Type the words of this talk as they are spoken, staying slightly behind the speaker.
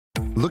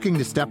Looking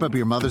to step up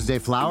your Mother's Day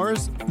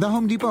flowers? The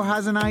Home Depot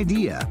has an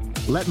idea.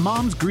 Let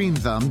Mom's Green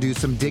Thumb do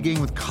some digging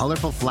with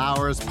colorful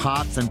flowers,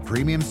 pots, and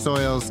premium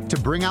soils to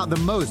bring out the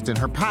most in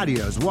her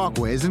patios,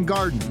 walkways, and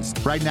gardens.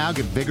 Right now,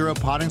 get Vigoro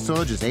potting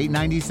soil just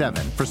 $8.97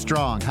 for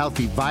strong,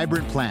 healthy,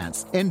 vibrant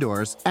plants,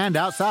 indoors and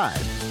outside.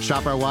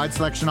 Shop our wide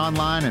selection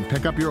online and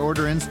pick up your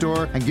order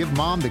in-store and give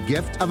Mom the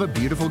gift of a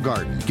beautiful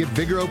garden. Get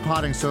Vigoro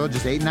potting soil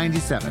just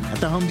 $8.97 at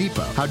the Home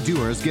Depot. How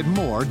doers get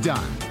more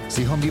done.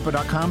 See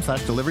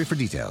homedepot.com/delivery for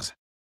details.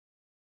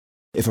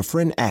 If a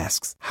friend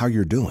asks how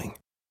you're doing,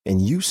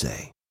 and you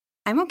say,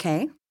 I'm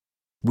okay.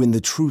 When the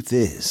truth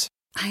is,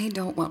 I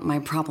don't want my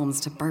problems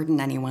to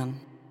burden anyone.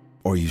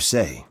 Or you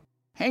say,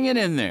 hang it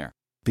in there.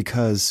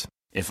 Because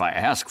if I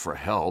ask for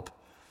help,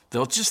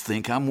 they'll just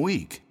think I'm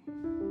weak.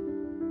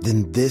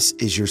 Then this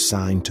is your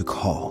sign to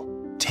call,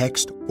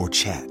 text, or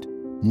chat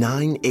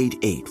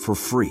 988 for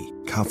free,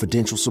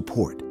 confidential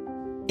support.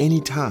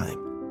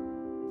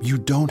 Anytime. You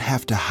don't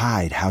have to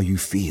hide how you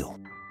feel.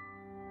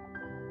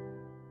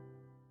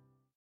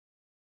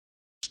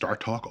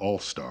 StarTalk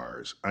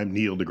All-Stars. I'm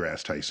Neil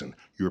deGrasse Tyson,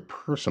 your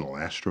personal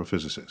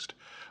astrophysicist.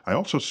 I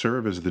also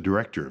serve as the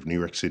director of New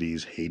York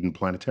City's Hayden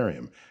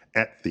Planetarium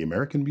at the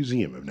American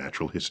Museum of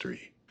Natural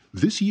History.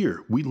 This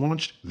year, we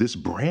launched this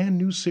brand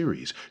new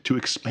series to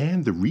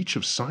expand the reach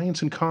of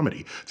science and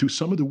comedy through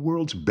some of the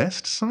world's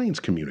best science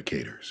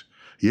communicators.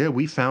 Yeah,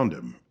 we found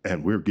them,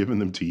 and we're giving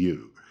them to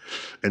you.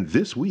 And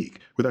this week,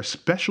 with our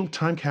special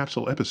time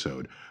capsule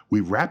episode, we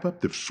wrap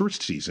up the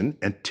first season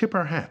and tip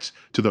our hats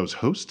to those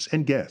hosts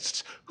and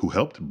guests who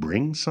helped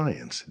bring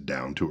science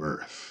down to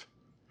Earth.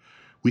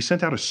 We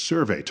sent out a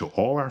survey to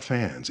all our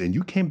fans, and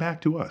you came back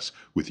to us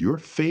with your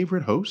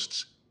favorite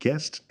hosts,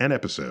 guests, and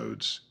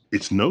episodes.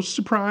 It's no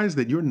surprise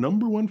that your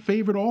number one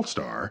favorite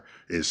all-star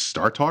is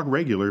StarTalk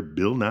regular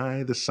Bill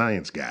Nye the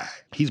Science Guy.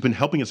 He's been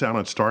helping us out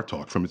on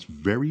StarTalk from its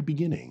very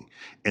beginning,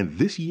 and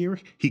this year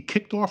he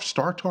kicked off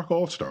StarTalk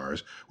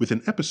All-Stars with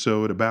an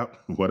episode about,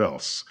 what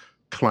else?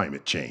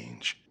 Climate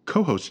change.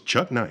 Co-host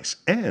Chuck Nice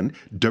and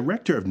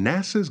director of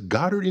NASA's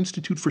Goddard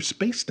Institute for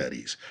Space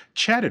Studies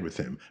chatted with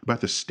him about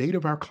the state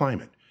of our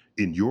climate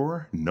in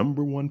your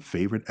number one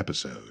favorite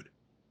episode.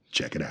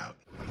 Check it out.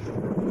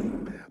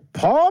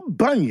 Paul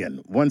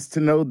Bunyan wants to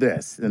know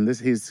this, and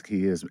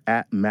he is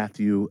at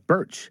Matthew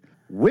Birch.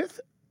 With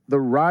the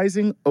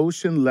rising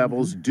ocean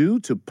levels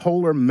due to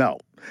polar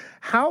melt,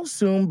 how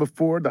soon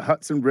before the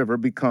Hudson River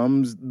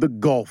becomes the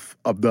Gulf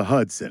of the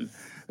Hudson?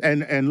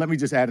 And let me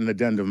just add an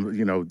addendum,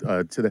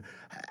 to the.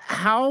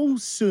 How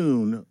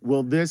soon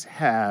will this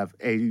have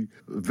a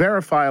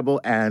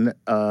verifiable and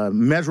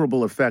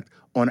measurable effect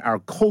on our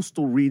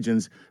coastal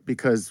regions?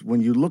 Because when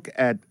you look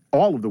at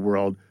all of the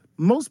world,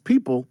 most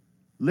people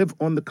live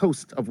on the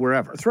coast of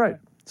wherever. That's right.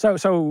 So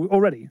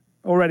already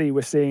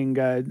we're seeing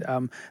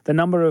the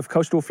number of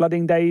coastal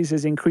flooding days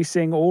is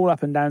increasing all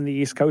up and down the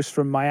East Coast,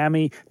 from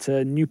Miami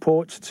to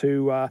Newport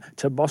to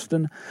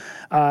Boston.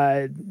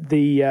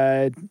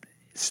 The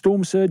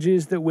storm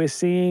surges that we're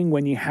seeing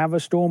when you have a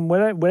storm,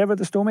 wherever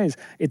the storm is,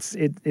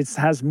 it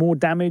has more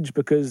damage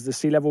because the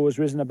sea level has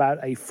risen about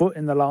a foot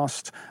in the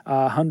last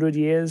 100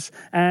 years,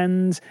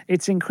 and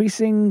it's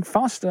increasing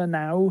faster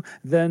now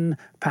than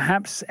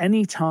perhaps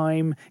any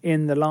time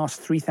in the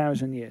last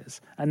 3,000 years.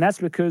 And that's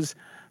because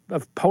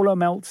of polar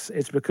melts.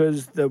 It's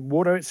because the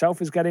water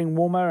itself is getting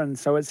warmer, and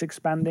so it's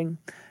expanding,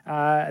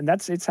 and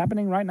it's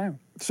happening right now.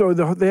 So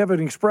they have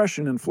an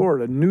expression in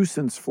Florida,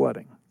 nuisance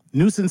flooding.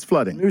 Nuisance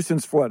flooding.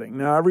 Nuisance flooding.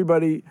 Now,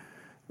 everybody,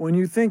 when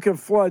you think of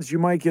floods, you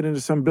might get into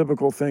some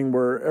biblical thing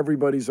where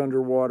everybody's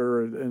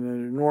underwater,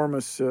 an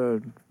enormous,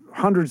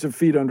 hundreds of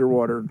feet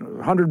underwater,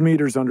 100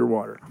 meters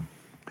underwater.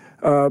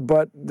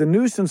 But the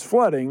nuisance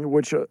flooding,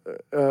 which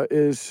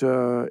is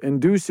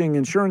inducing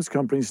insurance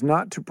companies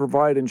not to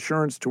provide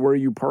insurance to where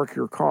you park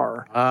your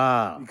car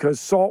because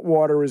salt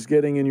water is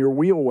getting in your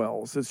wheel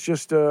wells. It's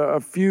just a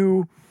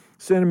few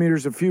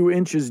centimeters, a few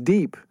inches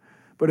deep.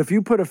 But if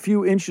you put a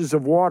few inches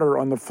of water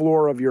on the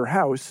floor of your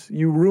house,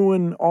 you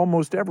ruin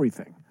almost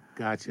everything.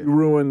 Gotcha. You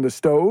ruin the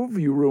stove,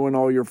 you ruin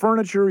all your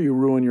furniture, you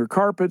ruin your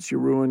carpets, you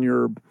ruin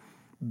your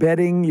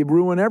bedding, you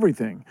ruin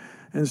everything.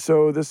 And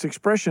so this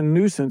expression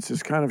nuisance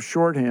is kind of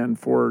shorthand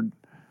for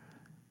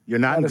you're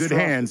not in good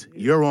hands,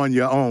 you're on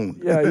your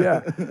own.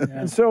 Yeah.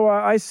 And so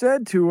I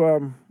said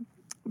to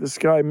this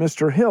guy,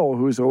 Mr. Hill,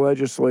 who's a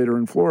legislator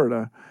in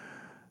Florida,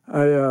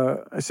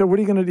 I said, what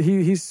are you going to do?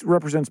 He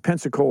represents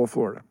Pensacola,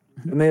 Florida.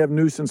 And they have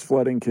nuisance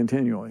flooding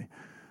continually.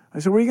 I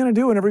said, what are you going to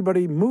do when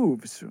everybody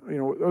moves?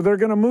 Or they're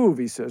going to move,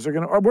 he says. Or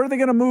where are they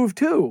going to move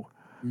to?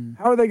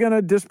 How are they going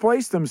to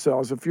displace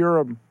themselves? If you're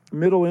a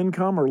middle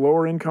income or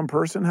lower income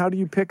person, how do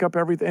you pick up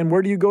everything? And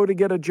where do you go to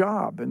get a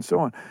job? And so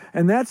on.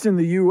 And that's in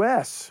the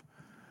U.S.,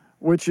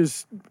 which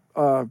is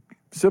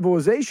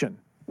civilization.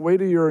 Wait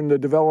till you're in the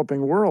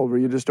developing world where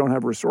you just don't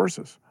have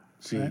resources.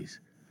 Jeez.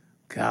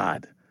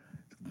 God.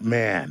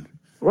 Man.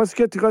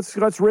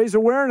 Let's raise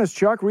awareness,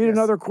 Chuck. Read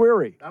another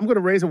query. I'm going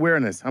to raise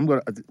awareness.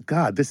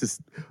 God, this is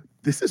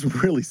This is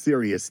really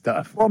serious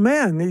stuff. Well,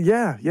 man,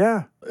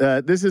 yeah.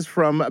 This is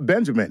from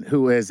Benjamin,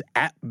 who is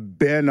at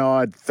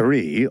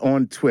Bernard3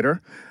 on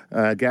Twitter.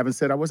 Gavin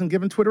said, I wasn't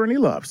giving Twitter any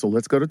love, so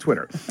let's go to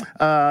Twitter.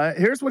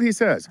 Here's what he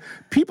says.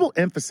 People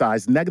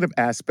emphasize negative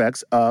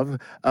aspects of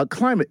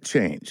climate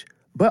change,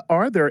 but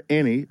are there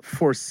any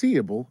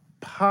foreseeable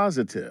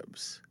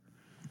positives?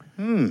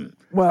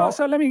 Well,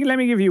 so let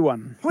me give you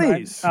one.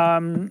 please.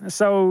 Right?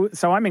 So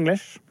I'm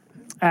English,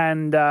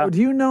 and Do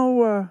you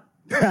know...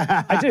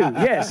 I do.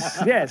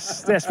 Yes.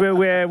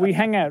 We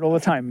hang out all the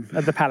time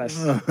at the palace.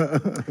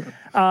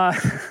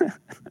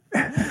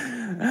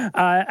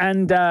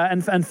 And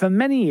for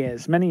many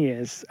years, there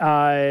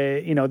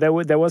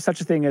was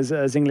such a thing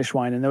as English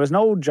wine, and there was an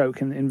old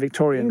joke in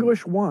Victorian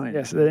English wine?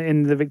 Yes,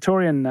 in the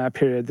Victorian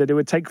period, that it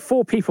would take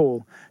 4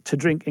 people to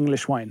drink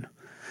English wine.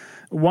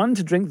 1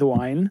 to drink the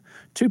wine,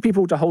 2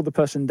 people to hold the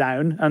person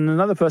down, and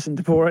another person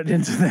to pour it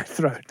into their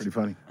throat. Pretty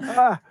funny.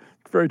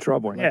 Very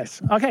troubling.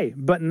 Yes. Okay.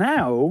 But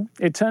now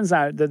it turns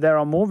out that there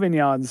are more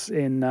vineyards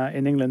in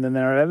England than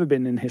there have ever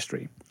been in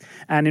history,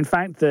 and in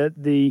fact,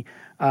 the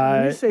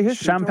When you say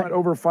history, Champagne, you're talking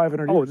over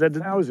 500 years.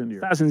 1,000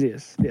 years. Thousands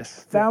years.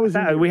 Yes.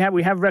 1,000 years.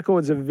 We have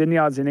records of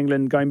vineyards in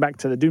England going back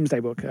to the Doomsday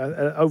Book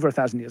over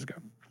 1,000 years ago,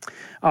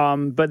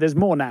 but there's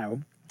more now.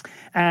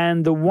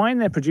 And the wine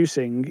they're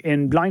producing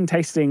in blind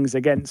tastings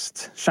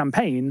against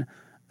champagne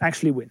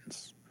actually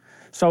wins.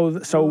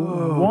 So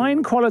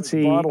wine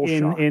quality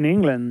in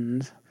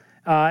England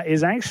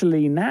is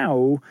actually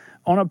now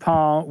on a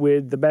par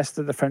with the best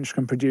that the French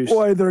can produce.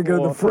 Boy,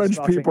 the French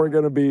people are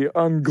going to be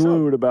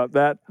unglued about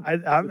that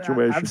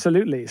situation.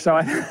 Absolutely. So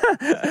in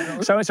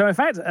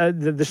fact,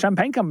 the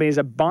champagne companies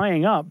are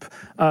buying up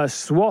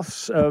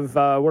swaths of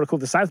what are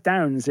called the South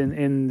Downs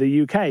in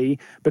the UK,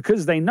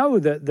 because they know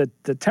that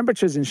the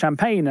temperatures in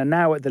Champagne are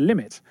now at the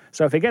limit.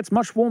 So if it gets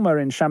much warmer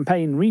in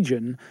Champagne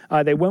region,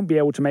 they won't be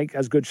able to make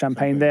as good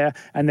champagne there,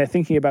 and they're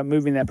thinking about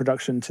moving their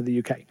production to the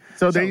UK.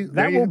 So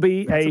that will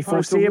be a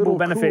foreseeable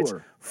benefit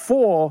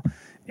for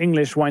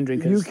English wine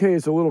drinkers. The UK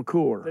is a little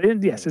cooler.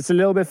 Yes, it's a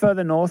little bit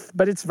further north,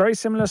 but it's very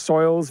similar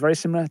soils, very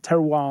similar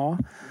terroir,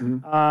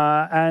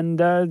 and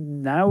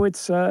now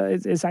it's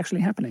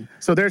actually happening.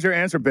 So there's your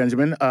answer,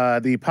 Benjamin.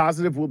 The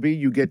positive will be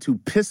you get to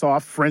piss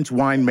off French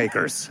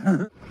winemakers.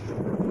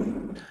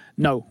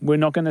 No, we're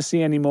not going to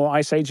see any more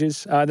ice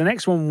ages. The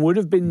next one would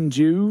have been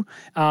due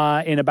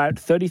in about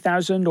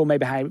 30,000 or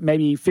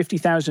maybe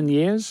 50,000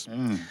 years.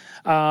 Sorry,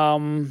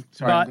 I'm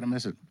going to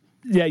miss it.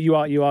 Yeah, you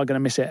are going to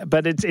miss it,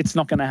 but it's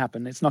not going to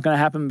happen. It's not going to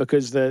happen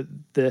because the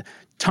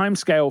time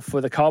scale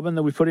for the carbon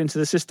that we put into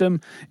the system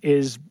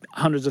is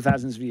hundreds of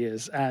thousands of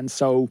years, and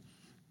so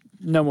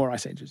no more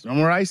ice ages. No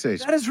more ice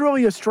ages. That is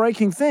really a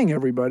striking thing,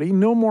 everybody.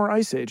 No more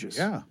ice ages.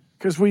 Yeah.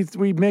 Because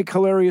we make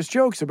hilarious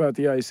jokes about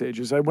the ice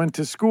ages. I went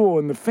to school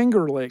in the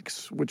Finger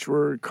Lakes, which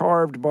were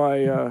carved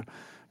by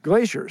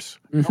glaciers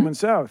coming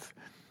south.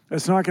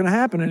 That's not going to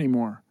happen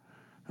anymore.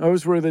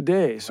 Those were the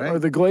days. Right. Are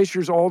the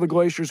glaciers, all the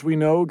glaciers we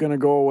know, going to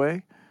go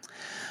away?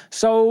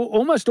 So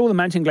almost all the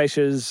mountain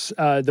glaciers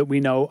that we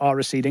know are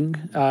receding,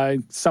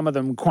 some of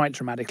them quite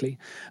dramatically.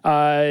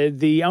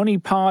 The only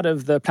part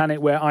of the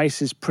planet where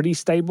ice is pretty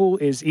stable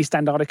is East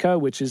Antarctica,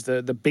 which is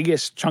the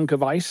biggest chunk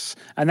of ice,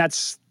 and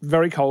that's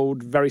very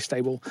cold, very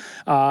stable.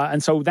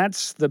 And so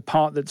that's the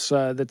part that's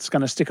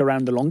going to stick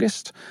around the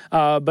longest.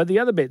 But the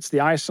other bits, the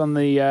ice on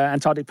the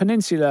Antarctic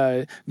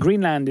Peninsula,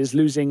 Greenland is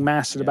losing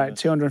mass at about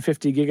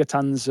 250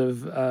 gigatons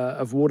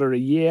of water a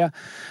year.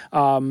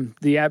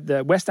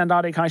 The West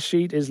Antarctic ice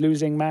sheet is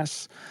losing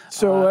mass.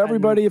 So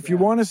everybody, if you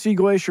want to see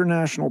Glacier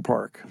National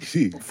Park,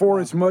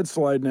 before it's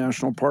Mudslide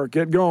National Park,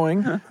 get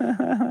going.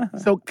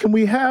 So can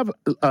we have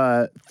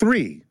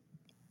 3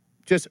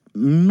 just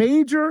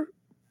major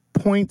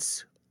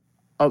points,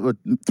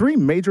 3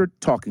 major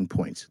talking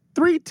points,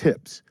 3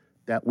 tips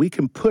that we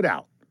can put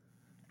out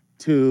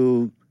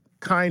to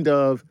kind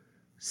of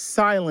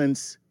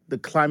silence the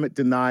climate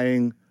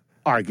denying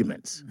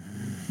arguments?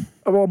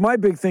 Well, my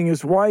big thing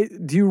is, why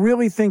do you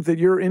really think that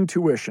your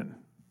intuition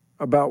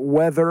about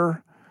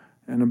weather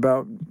and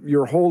about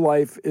your whole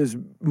life is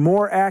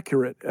more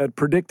accurate at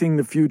predicting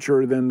the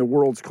future than the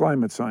world's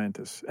climate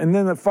scientists? And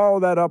then follow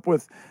that up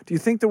with, do you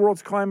think the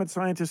world's climate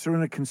scientists are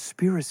in a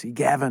conspiracy?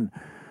 Gavin,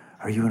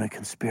 are you in a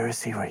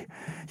conspiracy where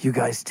you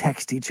guys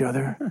text each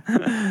other?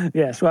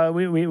 Yes, well,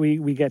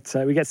 we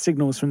get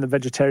signals from the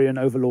vegetarian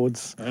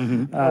overlords.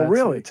 Oh,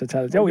 really? To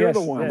tell us. Oh, yes.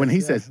 the one. When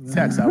he said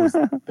text, I was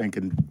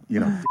thinking,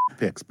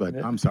 pics, but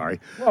I'm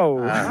sorry. Whoa.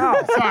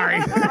 Sorry.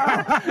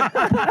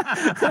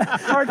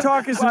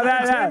 StarTalk is an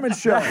entertainment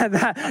show.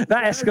 That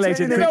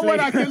escalated quickly. You know what?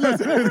 I can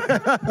listen.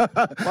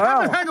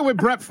 Wow. I'm hanging with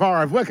Brett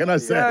Favre. What can I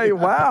say? Yeah,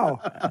 wow.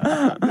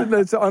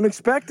 That's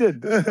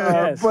unexpected.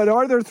 Yes. But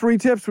are there 3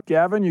 tips?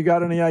 Gavin, you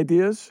got any ideas?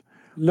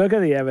 Look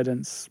at the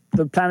evidence.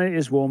 The planet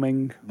is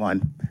warming.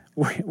 1.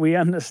 We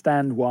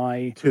understand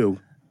why. 2.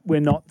 We're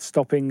not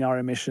stopping our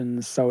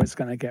emissions, so it's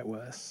going to get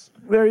worse.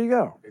 There you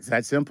go. It's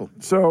that simple.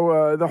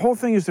 So the whole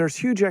thing is there's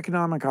huge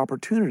economic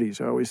opportunities,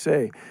 I always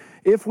say.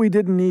 If we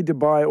didn't need to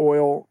buy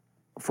oil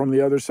from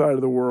the other side of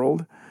the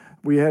world,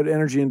 we had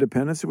energy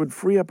independence, it would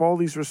free up all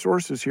these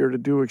resources here to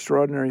do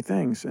extraordinary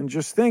things. And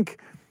just think,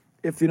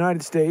 if the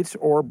United States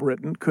or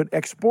Britain could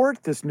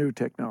export this new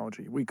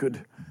technology, we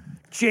could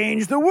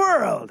change the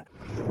world.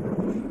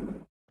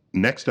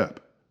 Next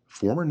up,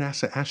 former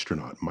NASA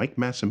astronaut Mike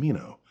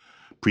Massimino.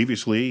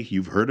 Previously,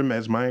 you've heard him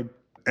as my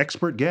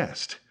expert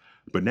guest,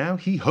 but now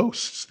he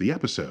hosts the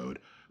episode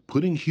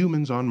Putting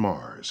Humans on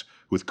Mars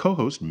with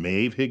co-host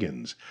Maeve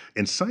Higgins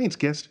and science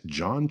guest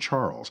John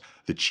Charles,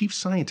 the chief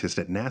scientist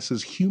at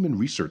NASA's Human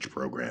Research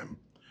Program.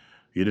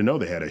 You didn't know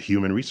they had a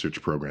human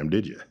research program,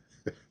 did you?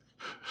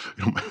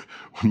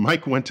 When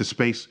Mike went to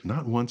space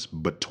not once,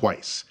 but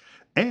twice,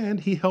 and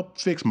he helped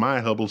fix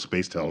my Hubble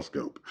Space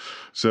Telescope.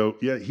 So,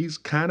 yeah, he's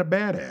kind of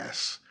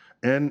badass.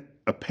 And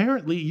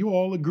apparently you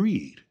all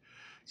agreed.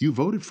 You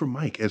voted for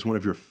Mike as one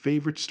of your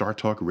favorite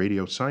StarTalk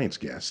radio science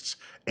guests,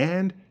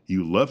 and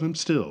you love him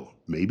still,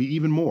 maybe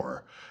even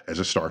more, as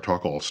a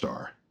StarTalk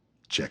All-Star.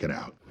 Check it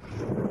out.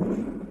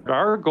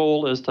 Our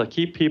goal is to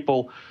keep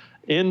people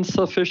in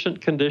sufficient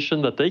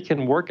condition that they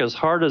can work as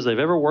hard as they've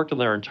ever worked in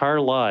their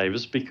entire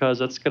lives, because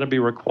it's going to be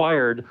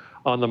required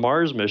on the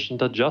Mars mission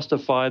to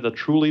justify the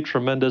truly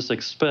tremendous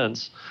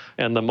expense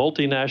and the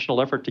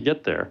multinational effort to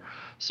get there.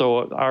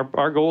 So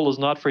our goal is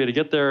not for you to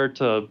get there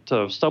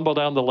to stumble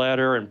down the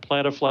ladder and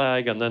plant a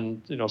flag and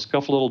then,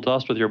 scuff a little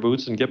dust with your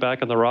boots and get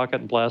back in the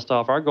rocket and blast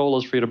off. Our goal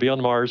is for you to be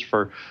on Mars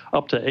for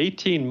up to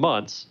 18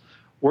 months,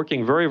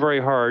 working very,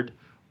 very hard,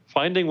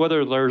 finding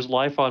whether there's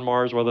life on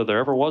Mars, whether there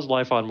ever was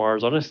life on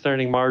Mars,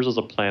 understanding Mars as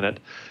a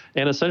planet,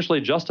 and essentially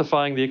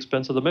justifying the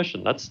expense of the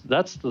mission. That's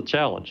the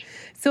challenge.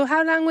 So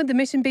how long would the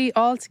mission be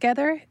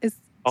altogether?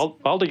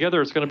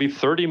 Altogether, it's going to be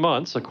 30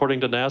 months,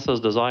 according to NASA's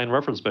design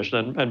reference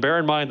mission. And bear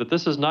in mind that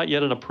this is not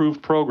yet an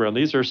approved program.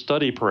 These are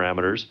study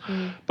parameters.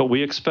 But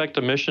we expect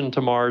a mission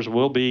to Mars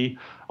will be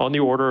on the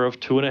order of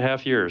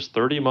 2.5 years,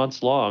 30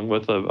 months long,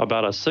 with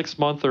about a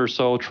 6-month or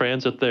so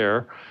transit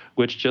there,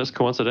 which just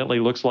coincidentally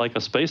looks like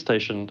a space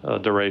station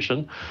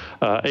duration.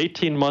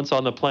 18 months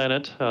on the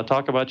planet.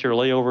 Talk about your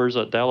layovers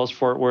at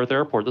Dallas-Fort Worth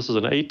Airport. This is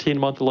an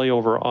 18-month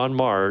layover on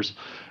Mars,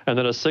 and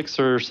then a 6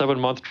 or 7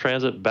 month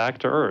transit back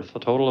to Earth, a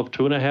total of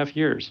 2.5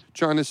 years.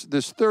 John,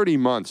 this 30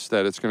 months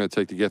that it's going to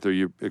take to get there,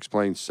 you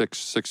explained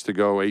six to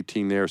go,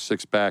 18 there,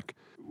 6 back.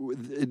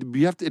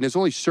 You have to, and there's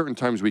only certain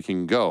times we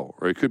can go,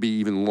 or it could be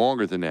even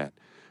longer than that.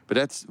 But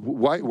that's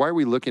why are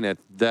we looking at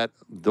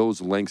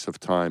those lengths of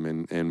time,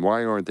 and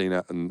why aren't they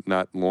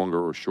not longer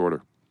or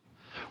shorter?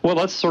 Well,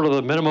 that's sort of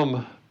the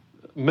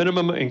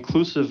minimum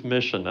inclusive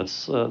mission.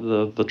 That's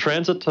the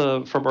transit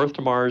from Earth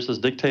to Mars is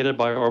dictated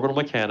by orbital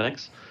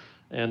mechanics,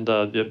 and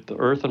the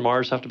Earth and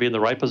Mars have to be in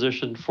the right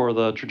position for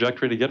the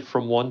trajectory to get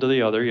from one to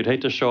the other. You'd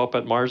hate to show up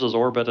at Mars's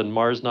orbit and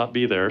Mars not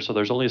be there. So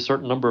there's only a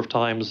certain number of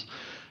times,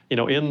 in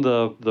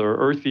the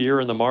Earth year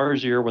and the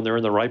Mars year when they're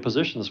in the right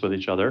positions with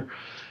each other.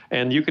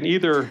 And you can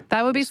either...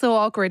 That would be so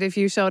awkward if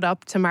you showed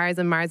up to Mars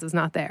and Mars was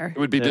not there. It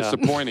would be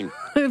disappointing.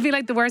 It would be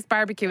like the worst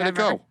barbecue ever.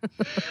 Go.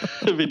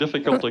 It'd be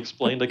difficult to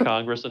explain to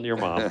Congress and your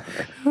mom.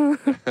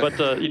 But,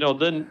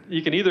 then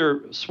you can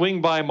either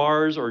swing by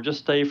Mars or just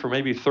stay for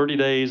maybe 30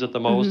 days at the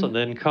most and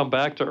then come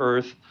back to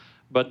Earth.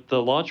 But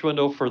the launch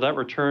window for that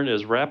return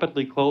is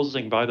rapidly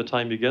closing by the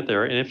time you get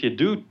there. And if you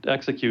do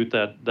execute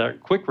that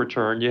quick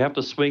return, you have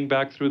to swing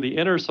back through the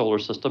inner solar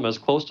system as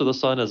close to the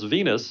sun as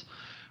Venus,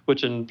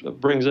 which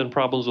brings in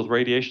problems with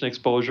radiation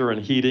exposure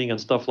and heating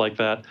and stuff like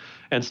that,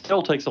 and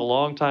still takes a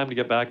long time to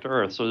get back to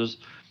Earth. So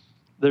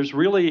there's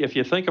really, if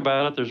you think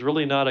about it, there's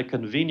really not a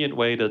convenient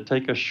way to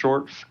take a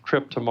short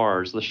trip to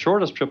Mars. The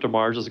shortest trip to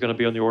Mars is going to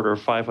be on the order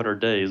of 500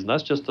 days, and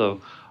that's just a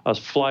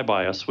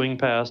flyby, a swing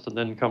past, and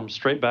then come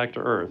straight back to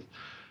Earth.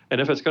 And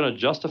if it's going to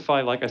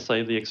justify, like I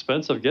say, the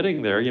expense of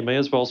getting there, you may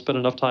as well spend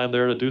enough time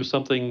there to do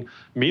something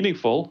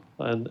meaningful.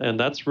 And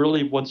that's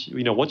really once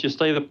you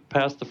stay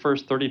past the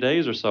first 30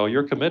 days or so,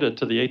 you're committed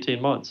to the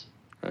 18 months.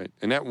 Right.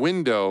 And that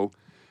window,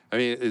 I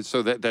mean,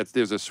 so that's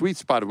there's a sweet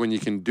spot of when you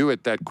can do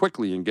it that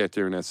quickly and get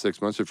there in that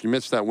 6 months. If you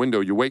miss that window,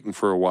 you're waiting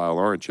for a while,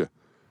 aren't you?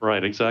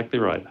 Right. Exactly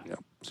right. Yeah.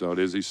 So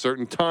there's these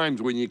certain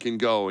times when you can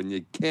go, and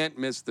you can't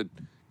miss the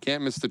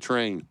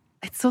train.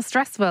 It's so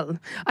stressful.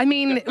 I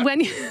mean, when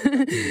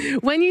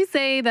you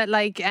say that,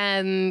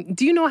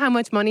 do you know how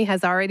much money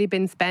has already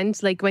been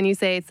spent? Like when you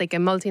say it's like a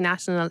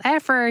multinational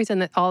effort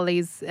and all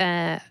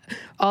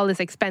this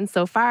expense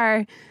so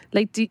far,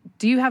 like do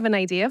you have an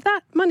idea of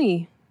that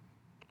money?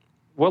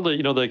 Well,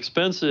 the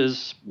expense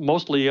is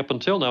mostly up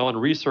until now on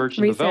research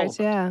and development.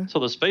 Yeah. So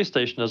the space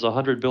station is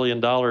 $100 billion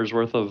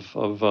worth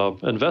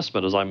of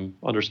investment, as I'm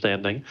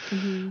understanding.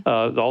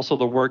 Also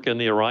the work in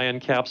the Orion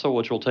capsule,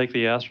 which will take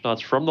the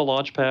astronauts from the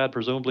launch pad,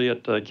 presumably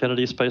at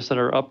Kennedy Space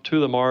Center, up to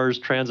the Mars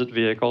transit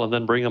vehicle, and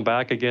then bring them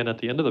back again at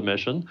the end of the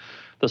mission.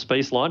 The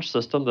Space Launch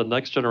System, the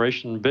next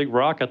generation big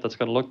rocket that's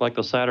going to look like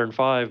the Saturn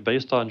V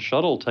based on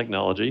shuttle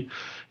technology.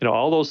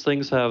 All those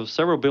things have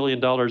several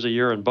 $billion a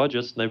year in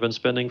budgets, and they've been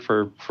spending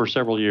for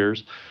several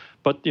years.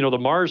 But, the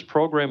Mars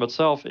program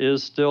itself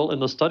is still in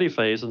the study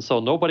phase, and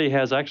so nobody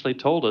has actually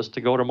told us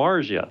to go to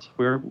Mars yet.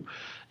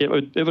 It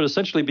would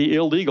essentially be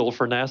illegal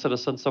for NASA to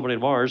send somebody to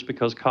Mars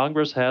because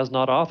Congress has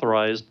not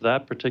authorized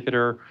that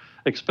particular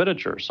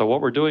expenditure. So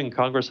what we're doing,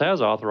 Congress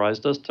has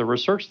authorized us to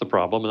research the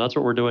problem, and that's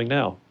what we're doing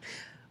now.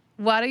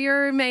 What are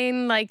your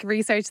main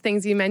research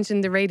things? You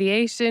mentioned the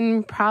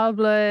radiation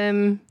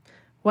problem.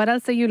 What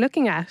else are you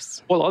looking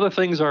at? Well, other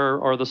things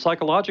are the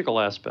psychological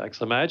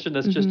aspects. Imagine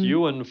it's just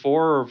you and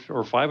 4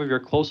 or 5 of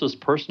your closest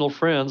personal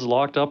friends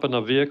locked up in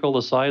a vehicle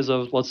the size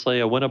of, let's say,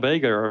 a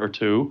Winnebago or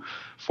 2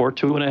 for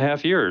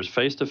 2.5 years,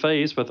 face to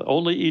face, with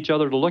only each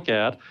other to look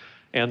at.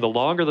 And the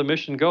longer the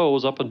mission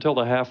goes up until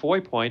the halfway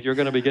point, you're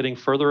going to be getting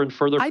further and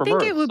further from Earth. I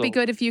think it would be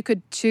good if you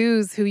could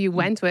choose who you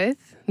went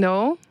with.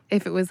 No?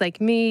 If it was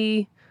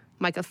me,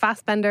 Michael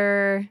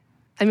Fassbender.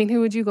 I mean,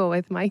 who would you go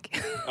with,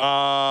 Mike?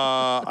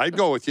 I'd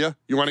go with you.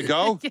 You want to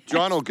go? Yes.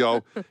 John will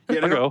go.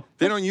 Yeah,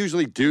 they don't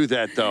usually do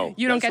that, though.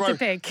 You don't get to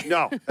pick.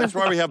 No, that's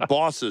why we have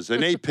bosses,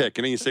 and they pick.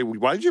 And then you say,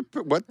 why did you,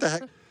 what the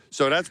heck?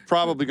 So that's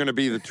probably going to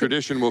be the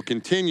tradition will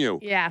continue.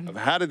 Yeah. Of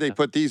how did they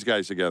put these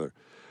guys together?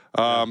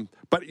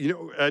 But,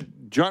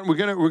 John,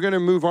 we're gonna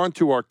move on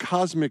to our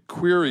Cosmic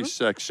Queries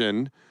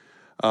section.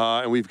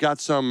 And we've got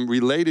some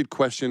related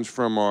questions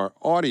from our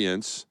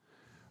audience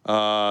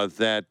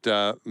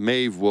that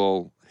Maeve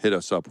will hit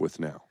us up with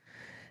now.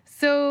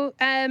 So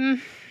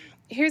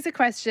here's a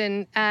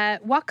question.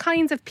 What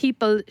kinds of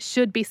people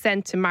should be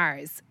sent to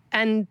Mars?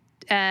 And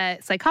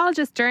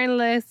psychologists,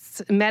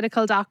 journalists,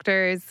 medical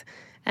doctors.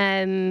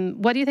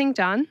 What do you think,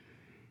 John?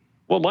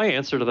 Well, my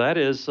answer to that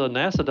is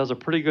NASA does a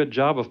pretty good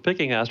job of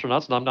picking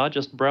astronauts, and I'm not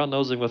just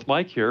brown-nosing with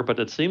Mike here, but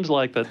it seems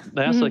like that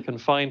NASA can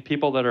find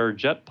people that are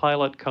jet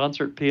pilot,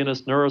 concert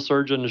pianist,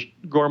 neurosurgeon,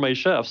 gourmet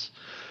chefs.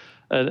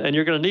 And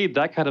you're going to need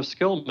that kind of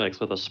skill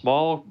mix with a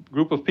small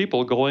group of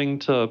people going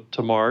to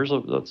Mars,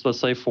 let's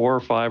say 4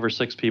 or 5 or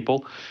 6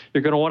 people.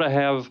 You're going to want to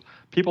have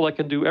people that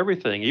can do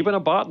everything. Even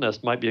a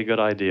botanist might be a good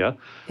idea.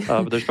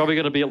 But there's probably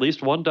going to be at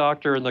least one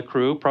doctor in the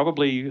crew,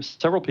 probably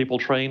several people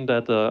trained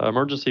at the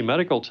emergency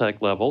medical tech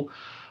level.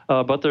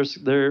 But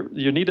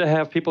you need to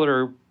have people that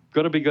are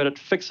going to be good at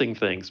fixing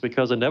things,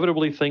 because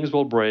inevitably things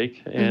will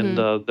break, and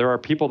there are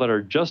people that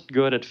are just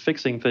good at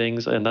fixing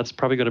things, and that's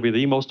probably going to be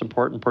the most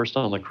important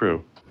person on the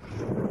crew.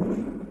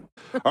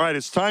 All right,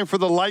 it's time for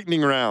the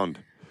lightning round.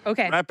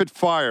 Okay. Rapid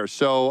fire.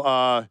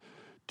 So,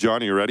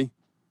 John, are you ready?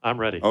 I'm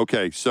ready.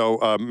 Okay,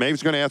 so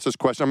Maeve's going to ask this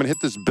question. I'm going to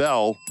hit this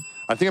bell.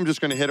 I think I'm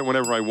just going to hit it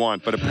whenever I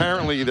want, but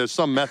apparently there's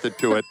some method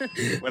to it.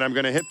 When I'm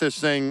going to hit this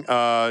thing,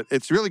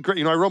 it's really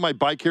great. I rode my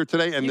bike here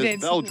today, and this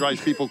bell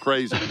drives people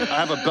crazy. I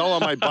have a bell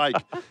on my bike.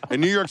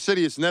 In New York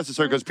City, it's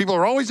necessary because people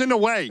are always in the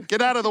way.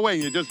 Get out of the way,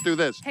 and you just do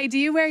this. Hey, do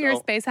you wear your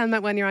space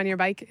helmet when you're on your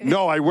bike?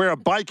 No, I wear a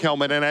bike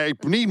helmet, and I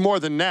need more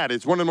than that.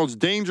 It's one of the most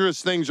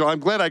dangerous things. I'm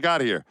glad I got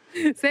here.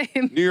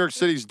 Same. New York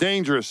City's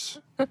dangerous.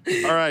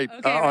 All right,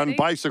 okay, on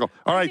bicycle.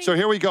 All right, so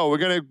here we go. We're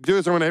going to do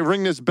this. I'm going to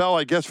ring this bell,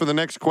 I guess, for the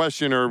next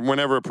question or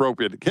whenever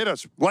appropriate. Hit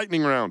us.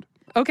 Lightning round.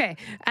 Okay.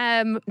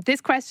 This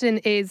question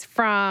is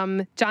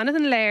from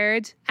Jonathan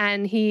Laird,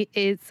 and he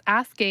is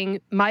asking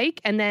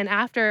Mike, and then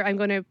after I'm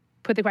going to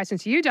put the question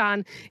to you,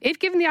 John. If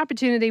given the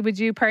opportunity, would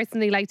you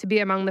personally like to be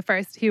among the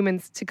first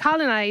humans to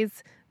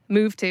colonize,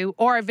 move to,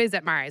 or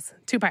visit Mars?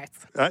 2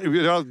 parts.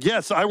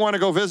 Yes, I want to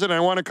go visit and I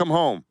want to come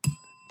home.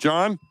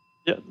 John?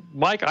 Yeah,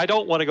 Mike, I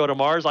don't want to go to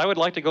Mars. I would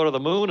like to go to the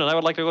moon, and I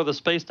would like to go to the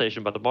space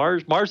station, but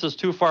Mars is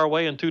too far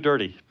away and too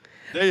dirty.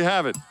 There you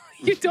have it.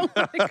 You don't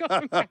want to go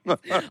to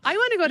Mars. I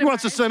want to go to Mars. He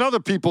wants to send other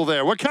people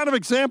there. What kind of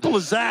example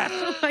is that?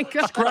 Oh, my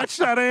God. Scratch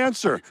that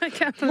answer.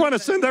 You want to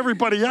send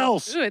everybody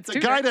else. Ooh, the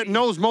guy that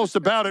knows most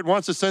about it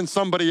wants to send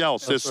somebody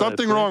else. There's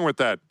something wrong with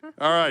that.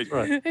 All right.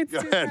 It's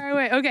too far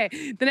away.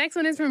 Okay. The next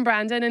one is from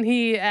Brandon, and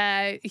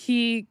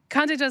he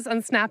contacted us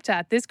on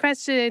Snapchat. This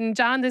question,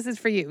 John, this is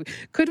for you.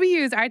 Could we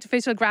use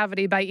artificial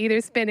gravity by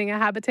either spinning a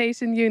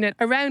habitation unit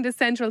around a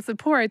central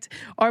support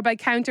or by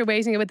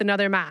counterweighting it with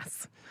another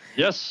mass?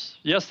 Yes,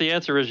 the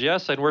answer is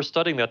yes, and we're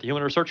studying that. The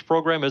Human Research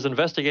Program is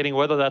investigating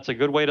whether that's a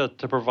good way to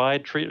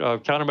provide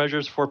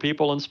countermeasures for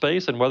people in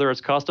space and whether it's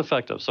cost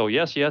effective. So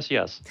yes.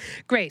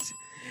 Great.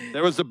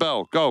 There was the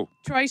bell. Go.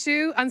 Troy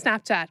Shu on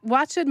Snapchat.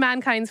 What should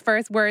mankind's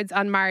first words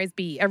on Mars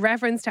be? A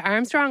reference to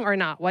Armstrong or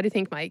not? What do you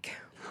think, Mike?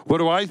 What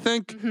do I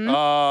think? Neil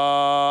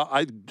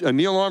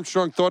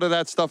Armstrong thought of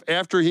that stuff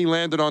after he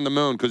landed on the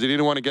moon because he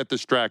didn't want to get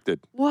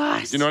distracted.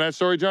 What? Did you know that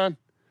story, John?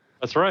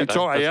 That's right.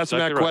 I asked him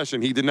that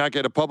question. He did not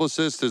get a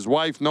publicist, his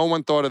wife. No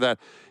one thought of that.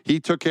 He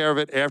took care of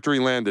it after he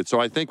landed. So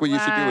I think what you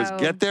should do is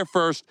get there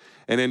first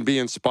and then be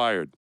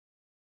inspired.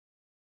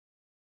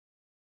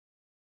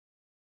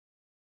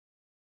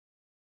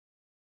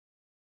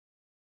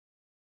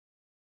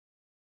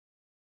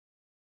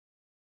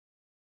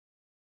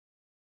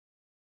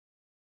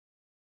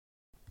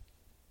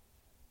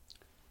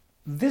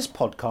 This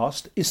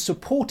podcast is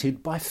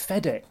supported by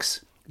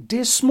FedEx.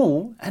 Dear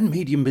small and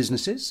medium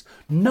businesses,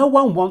 no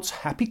one wants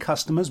happy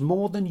customers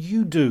more than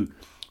you do.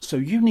 So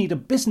you need a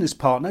business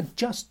partner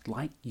just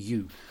like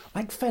you,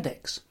 like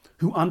FedEx,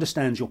 who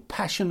understands your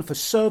passion for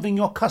serving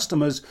your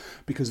customers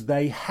because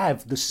they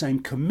have the same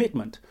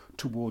commitment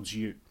towards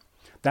you.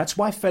 That's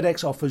why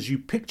FedEx offers you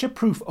picture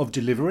proof of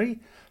delivery,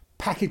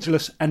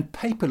 packageless and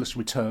paperless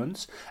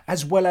returns,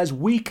 as well as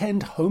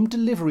weekend home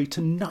delivery to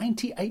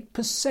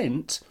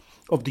 98%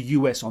 of the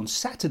US on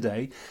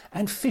Saturday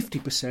and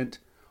 50%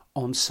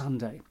 on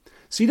Sunday.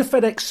 See the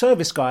FedEx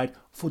service guide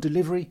for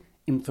delivery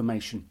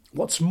information.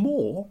 What's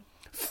more,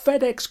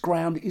 FedEx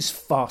Ground is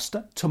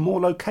faster to more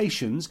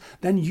locations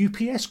than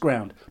UPS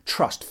Ground.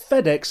 Trust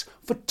FedEx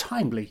for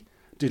timely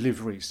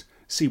deliveries.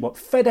 See what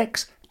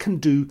FedEx can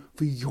do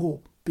for your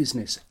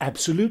business.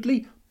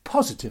 Absolutely,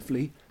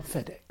 positively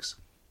FedEx.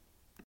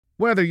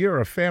 Whether you're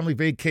a family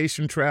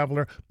vacation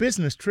traveler,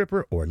 business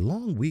tripper, or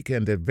long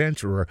weekend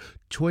adventurer,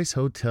 Choice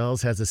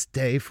Hotels has a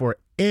stay for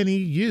any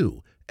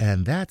you.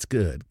 And that's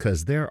good,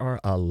 because there are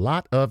a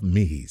lot of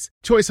me's.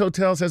 Choice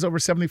Hotels has over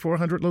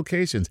 7,400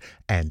 locations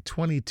and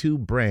 22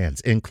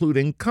 brands,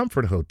 including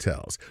Comfort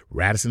Hotels,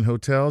 Radisson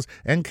Hotels,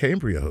 and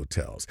Cambria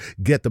Hotels.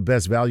 Get the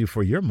best value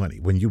for your money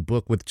when you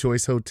book with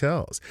Choice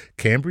Hotels.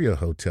 Cambria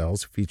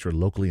Hotels feature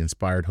locally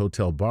inspired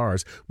hotel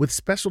bars with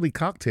specialty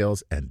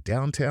cocktails and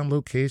downtown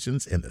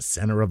locations in the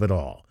center of it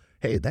all.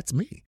 Hey, that's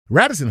me.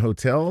 Radisson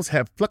Hotels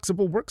have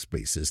flexible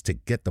workspaces to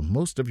get the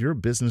most of your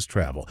business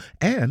travel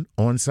and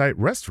on-site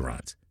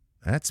restaurants.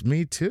 That's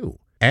me too.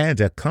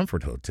 And at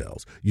Comfort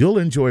Hotels, you'll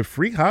enjoy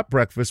free hot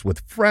breakfast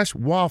with fresh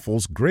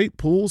waffles, great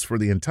pools for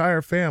the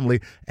entire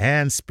family,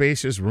 and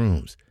spacious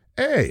rooms.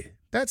 Hey,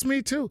 that's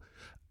me too.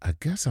 I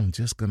guess I'm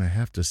just going to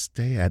have to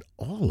stay at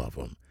all of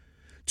them.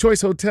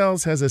 Choice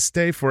Hotels has a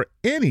stay for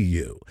any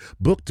you.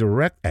 Book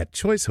direct at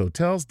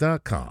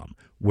choicehotels.com,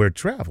 where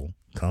travel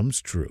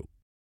comes true.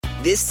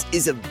 This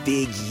is a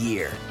big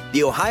year.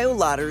 The Ohio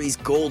Lottery's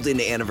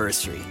golden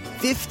anniversary.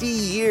 50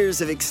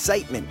 years of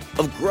excitement,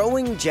 of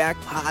growing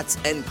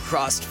jackpots and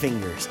crossed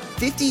fingers.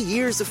 50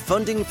 years of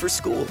funding for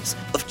schools,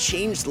 of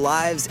changed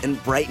lives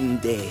and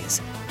brightened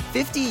days.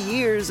 50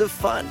 years of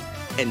fun,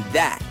 and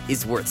that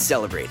is worth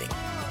celebrating.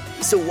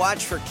 So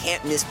watch for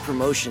can't-miss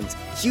promotions,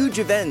 huge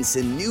events,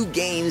 and new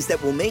games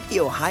that will make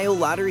the Ohio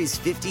Lottery's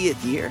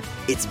 50th year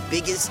its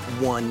biggest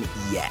one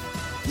yet.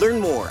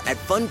 Learn more at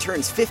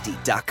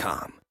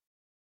funturns50.com.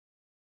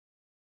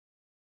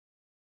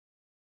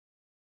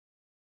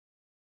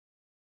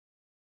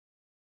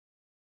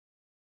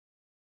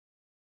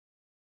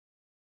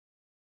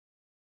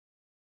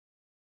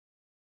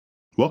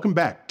 Welcome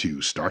back to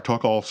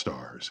StarTalk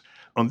All-Stars.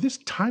 On this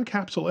time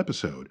capsule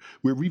episode,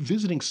 we're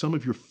revisiting some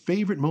of your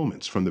favorite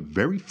moments from the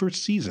very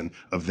first season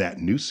of that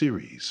new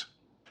series.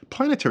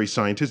 Planetary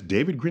scientist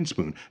David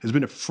Grinspoon has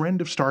been a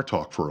friend of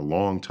StarTalk for a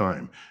long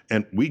time,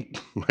 and we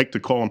like to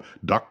call him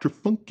Dr.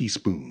 Funky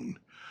Spoon,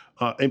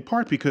 in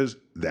part because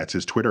that's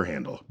his Twitter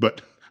handle.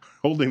 But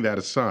holding that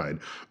aside,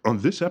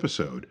 on this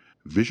episode,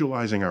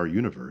 Visualizing Our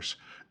Universe,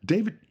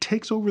 David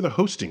takes over the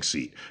hosting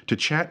seat to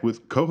chat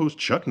with co-host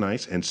Chuck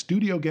Nice and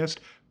studio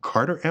guest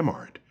Carter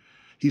Emmard.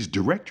 He's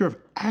director of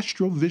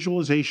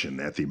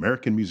astrovisualization at the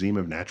American Museum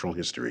of Natural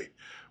History,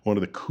 one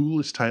of the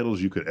coolest titles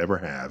you could ever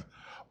have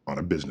on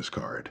a business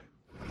card.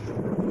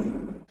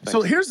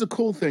 So here's the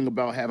cool thing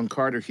about having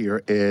Carter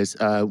here is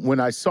when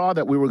I saw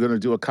that we were going to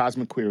do a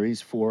Cosmic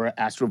Queries for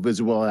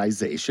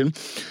astrovisualization,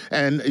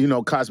 and, you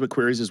know, Cosmic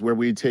Queries is where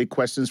we take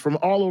questions from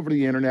all over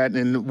the internet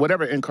in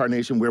whatever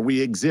incarnation where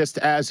we exist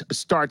as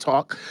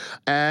StarTalk,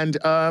 and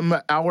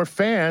our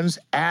fans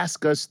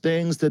ask us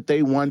things that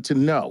they want to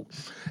know.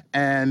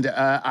 And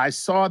I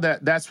saw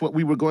that that's what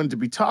we were going to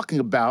be talking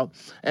about,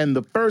 and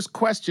the first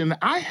question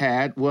I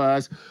had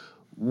was,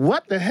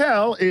 what the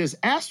hell is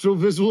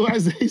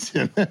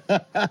astrovisualization?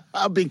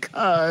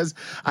 Because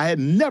I had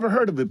never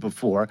heard of it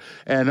before.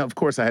 And of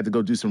course, I had to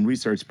go do some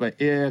research. But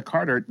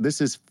Carter, this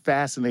is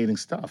fascinating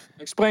stuff.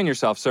 Explain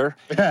yourself, sir.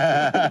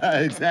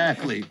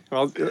 Exactly.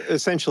 Well,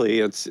 essentially,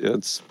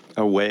 it's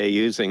a way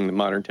using the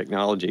modern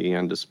technology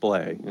and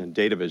display and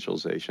data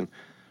visualization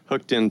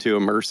hooked into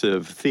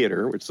immersive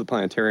theater, which the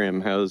planetarium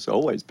has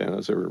always been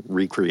as a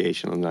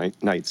recreation of the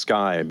night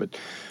sky. But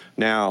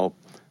now,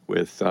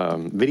 with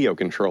video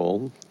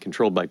controlled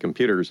by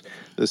computers,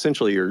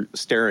 essentially you're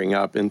staring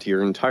up into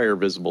your entire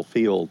visible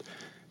field.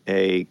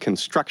 A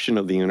construction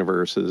of the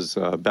universe is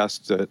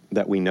best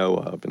that we know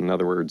of. In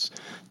other words,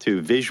 to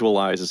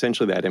visualize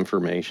essentially that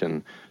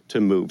information, to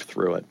move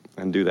through it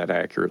and do that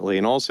accurately.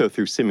 And also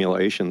through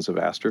simulations of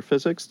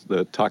astrophysics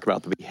that talk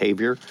about the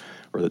behavior,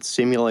 or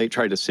that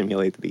try to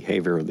simulate the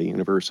behavior of the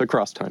universe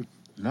across time.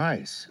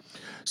 Nice.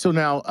 So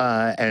now,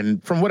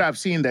 and from what I've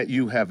seen that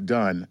you have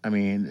done, I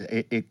mean,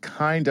 it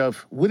kind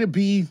of, would it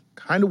be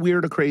kind of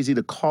weird or crazy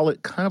to call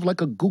it kind of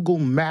like a Google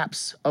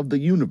Maps of the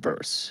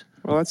universe?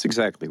 Well, that's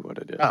exactly what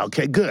it is.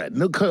 Okay, good.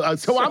 No,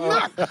 so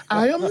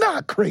I am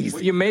not crazy.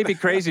 Well, you may be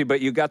crazy,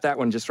 but you got that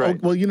one just right. Oh,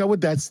 well, you know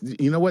what?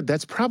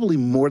 That's probably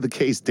more the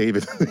case,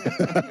 David,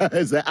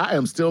 is that I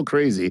am still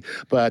crazy,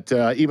 but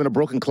even a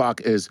broken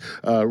clock is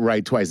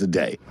right twice a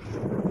day.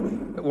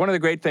 one of the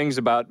great things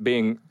about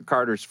being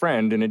Carter's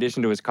friend, in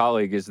addition to his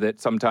colleague, is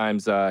that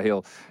sometimes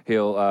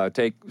he'll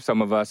take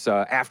some of us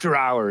after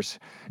hours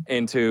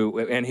and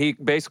he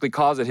basically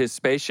calls it his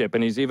spaceship,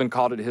 and he's even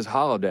called it his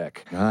holodeck.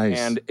 Nice.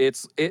 And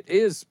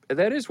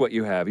that is what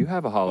you have. You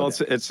have a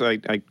holodeck. Well,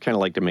 I kind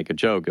of like to make a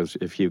joke, is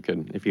if you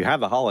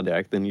have a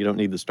holodeck, then you don't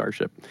need the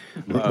Starship.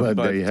 But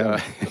there you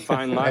have it.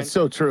 Fine line. That's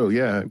so true.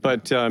 Yeah.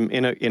 But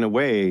in a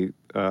way,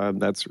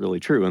 that's really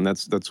true, and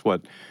that's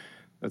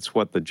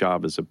what the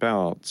job is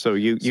about. So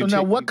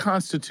now, what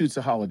constitutes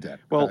a holodeck?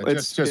 Well,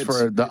 it's just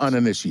for the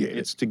uninitiated.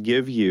 It's to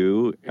give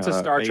you. It's a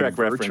Star Trek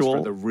reference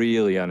for the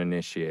really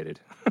uninitiated.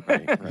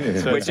 Right.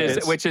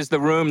 Which is the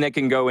room that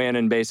can go in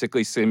and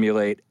basically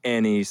simulate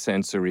any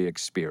sensory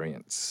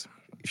experience.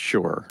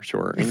 Sure.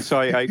 And so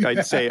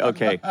I'd say,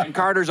 okay. And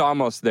Carter's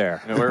almost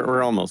there.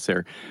 We're almost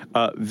there.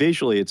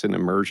 Visually, it's an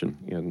immersion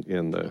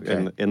in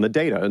the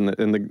data,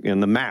 in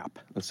the map,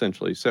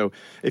 essentially. So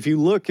if you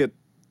look at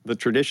the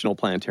traditional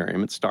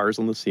planetarium, it's stars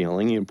on the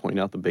ceiling. You point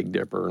out the Big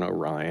Dipper and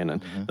Orion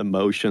and the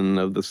motion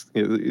of the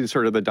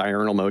sort of the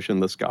diurnal motion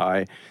of the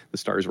sky. The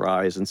stars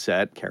rise and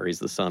set, carries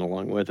the sun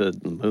along with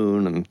it, the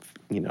moon, and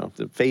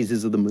the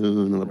phases of the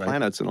moon and the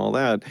planets and all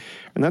that.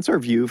 And that's our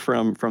view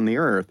from the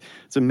Earth.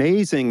 It's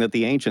amazing that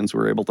the ancients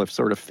were able to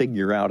sort of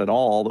figure out at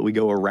all that we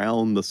go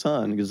around the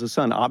sun, because the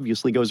sun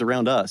obviously goes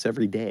around us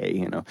every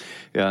day,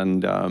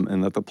 and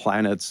that the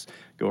planets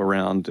go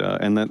around,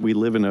 and that we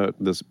live in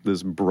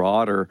this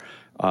broader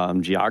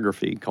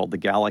geography called the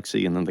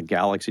galaxy, and then the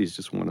galaxy is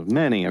just one of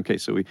many. Okay,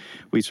 so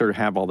we sort of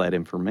have all that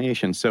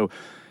information. So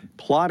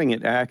plotting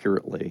it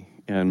accurately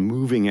and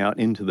moving out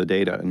into the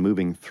data and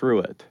moving through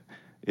it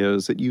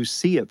is that you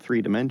see it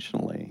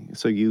three-dimensionally.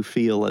 So you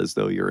feel as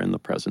though you're in the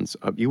presence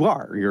of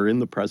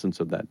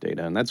that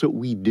data, and that's what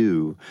we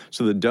do.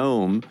 So the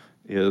dome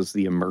is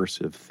the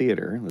immersive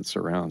theater that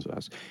surrounds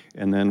us.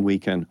 And then we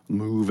can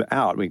move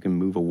out. We can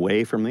move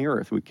away from the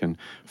Earth. We can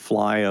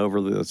fly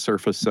over the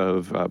surface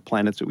of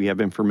planets that we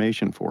have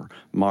information for.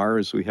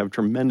 Mars, we have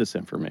tremendous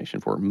information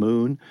for.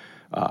 Moon,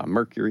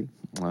 Mercury,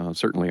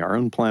 certainly our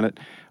own planet.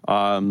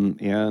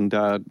 And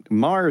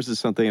Mars is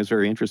something that's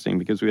very interesting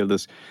because we have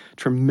this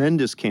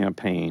tremendous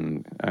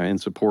campaign in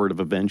support of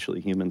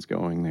eventually humans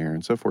going there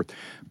and so forth.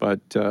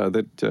 But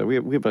we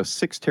have a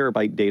 6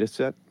 terabyte data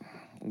set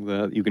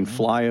that you can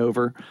fly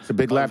over. It's a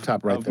big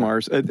laptop right there.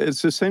 Mars.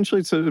 It's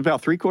essentially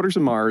about 3/4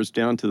 of Mars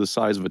down to the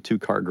size of a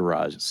 2-car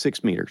garage,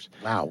 6 meters.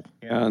 Wow.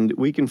 And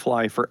we can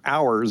fly for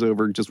hours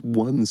over just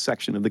one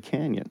section of the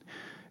canyon.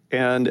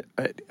 And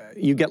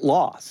you get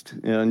lost.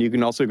 And you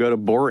can also go to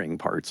boring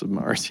parts of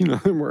Mars,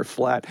 they're more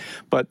flat.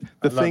 But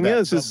the thing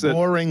is the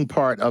boring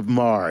part of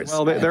Mars.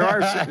 Well, there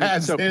are.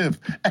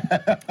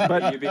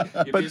 But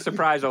you'd be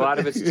surprised. A lot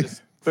of it's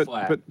just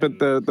flat, but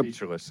the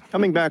featureless.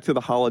 Coming back to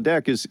the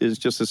holodeck is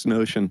just this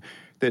notion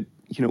that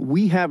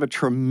we have a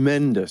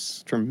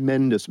tremendous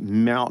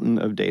mountain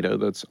of data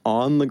that's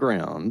on the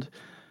ground.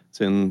 It's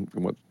in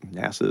what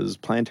NASA's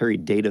Planetary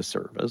Data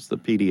Service, the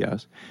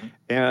PDS,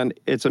 and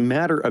it's a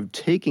matter of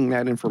taking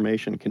that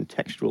information,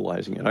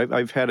 contextualizing it.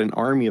 I've had an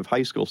army of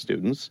high school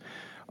students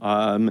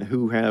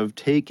who have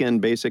taken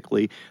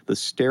basically the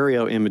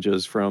stereo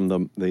images from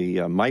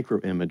the micro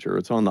imager.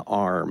 It's on the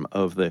arm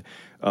of the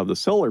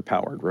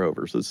solar-powered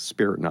rovers. It's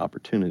Spirit and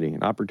Opportunity,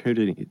 and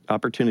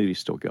Opportunity is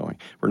still going.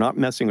 We're not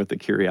messing with the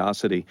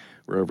Curiosity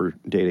rover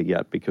data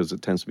yet because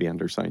it tends to be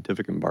under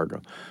scientific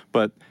embargo.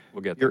 But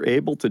you're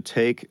able to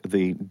take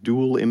the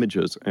dual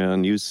images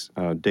and use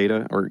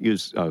data or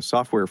use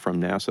software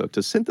from NASA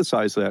to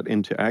synthesize that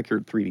into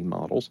accurate 3D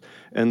models.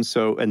 And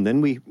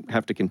then we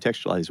have to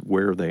contextualize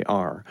where they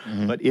are.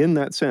 But in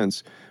that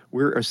sense,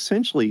 we're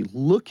essentially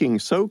looking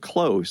so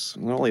close,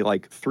 only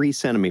like 3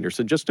 centimeters,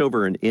 so just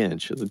over an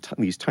inch,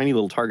 these tiny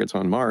little targets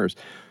on Mars.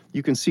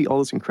 You can see all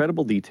this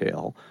incredible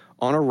detail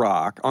on a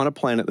rock, on a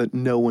planet that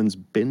no one's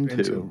been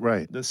to.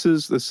 Right. This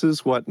is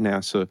what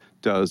NASA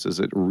does,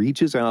 is it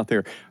reaches out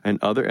there, and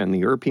the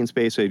European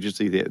Space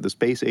Agency, the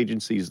space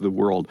agencies of the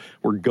world,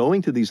 we're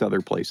going to these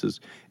other places,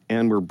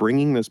 and we're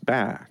bringing this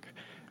back.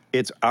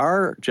 It's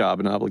our job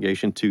and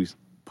obligation to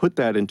put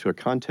that into a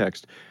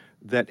context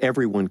that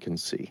everyone can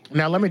see.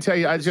 Now, let me tell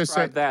you, I just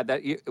said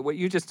what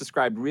you just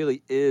described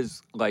really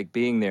is like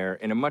being there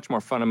in a much more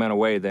fundamental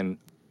way than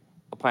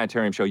a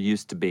planetarium show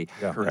used to be.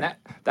 Yeah.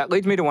 Correct. That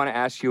leads me to want to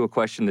ask you a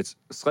question that's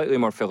slightly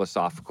more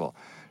philosophical,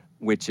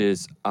 which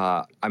is,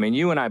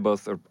 you and I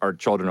both are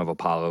children of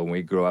Apollo, and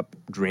we grew up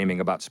dreaming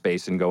about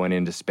space and going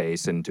into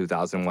space in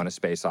 2001: A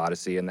Space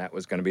Odyssey, and that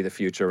was going to be the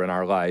future in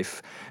our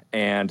life.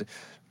 And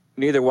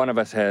neither one of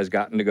us has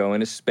gotten to go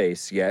into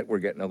space yet. We're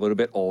getting a little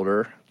bit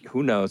older.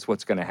 Who knows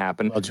what's going to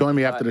happen? Well, join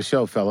me after the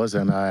show, fellas,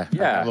 and I have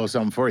a little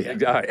something for you.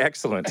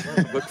 Excellent.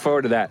 Look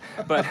forward to that.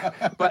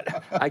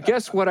 But I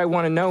guess what I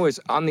want to know is,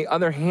 on the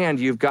other hand,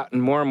 you've gotten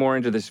more and more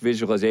into this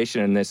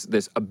visualization and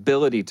this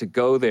ability to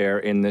go there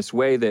in this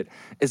way that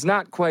is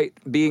not quite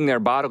being there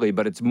bodily,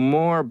 but it's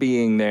more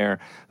being there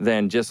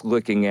than just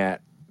looking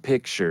at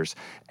pictures.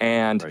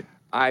 And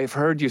I've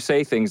heard you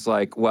say things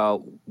like,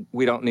 well,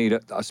 we don't need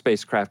a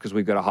spacecraft because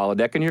we've got a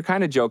holodeck, and you're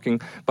kind of joking,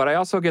 but I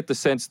also get the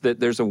sense that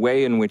there's a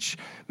way in which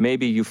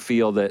maybe you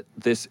feel that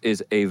this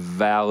is a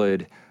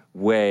valid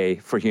way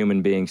for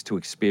human beings to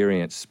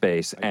experience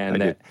space,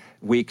 and that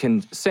we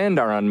can send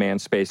our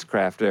unmanned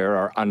spacecraft, or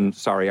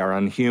our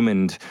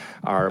unhumaned,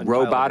 our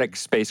robotic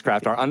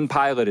spacecraft, our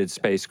unpiloted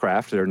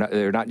spacecraft.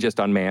 They're not just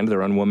unmanned,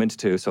 they're unwomaned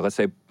too, so let's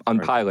say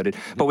unpiloted.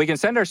 But we can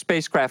send our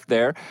spacecraft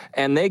there,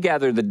 and they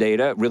gather the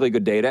data, really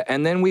good data,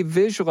 and then we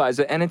visualize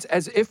it, and it's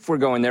as if we're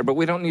going there, but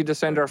we don't need to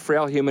send our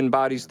frail human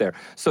bodies there.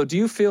 So do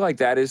you feel like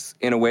that is,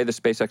 in a way, the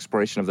space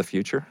exploration of the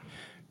future?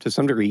 To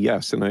some degree,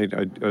 yes, and I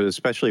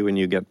especially when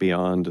you get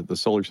beyond the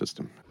solar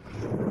system.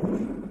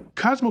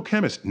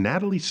 Cosmochemist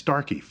Natalie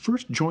Starkey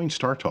first joined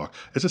StarTalk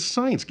as a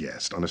science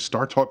guest on a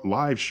StarTalk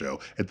live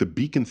show at the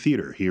Beacon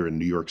Theater here in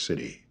New York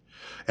City.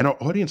 And our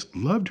audience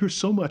loved her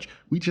so much,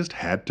 we just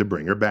had to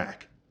bring her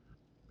back.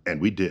 And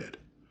we did.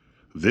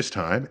 This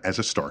time as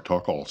a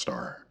StarTalk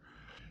All-Star.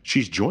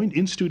 She's joined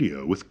in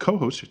studio with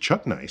co-host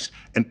Chuck Nice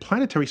and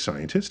planetary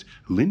scientist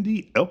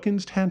Lindy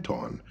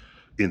Elkins-Tanton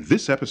in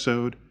this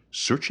episode,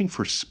 Searching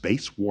for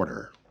Space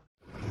Water.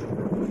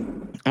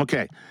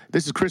 Okay,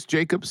 this is Chris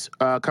Jacobs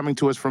coming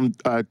to us from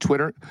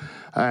Twitter.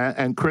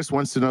 And Chris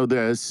wants to know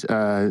this.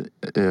 Do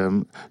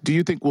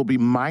you think we'll be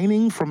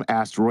mining from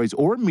asteroids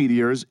or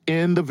meteors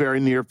in the very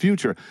near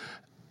future?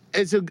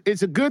 It's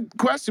a good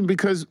question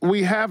because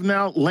we have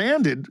now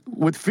landed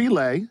with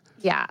Philae.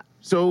 Yeah.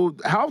 So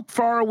how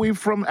far are we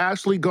from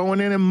actually going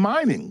in and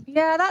mining?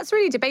 Yeah, that's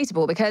really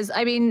debatable because,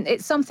 I mean,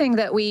 it's something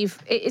that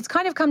it's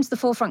kind of come to the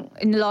forefront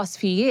in the last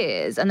few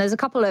years. And there's a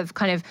couple of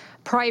kind of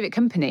private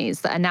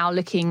companies that are now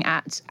looking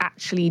at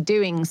actually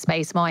doing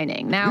space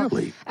mining. Now,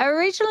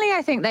 originally,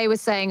 I think they were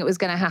saying it was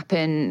going to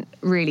happen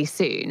really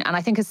soon. And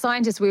I think as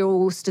scientists, we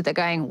all stood there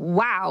going,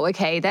 wow,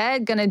 okay, they're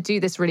going to do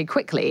this really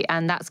quickly.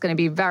 And that's going to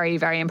be very,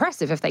 very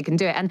impressive if they can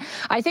do it. And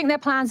I think their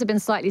plans have been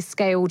slightly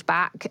scaled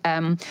back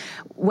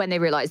when they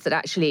realized that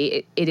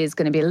actually it is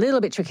going to be a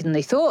little bit trickier than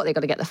they thought. They've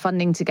got to get the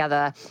funding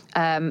together.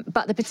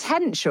 But the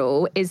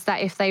potential is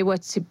that if they were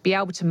to be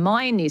able to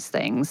mine these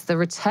things, the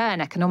return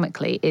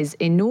economically is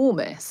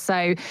enormous.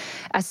 So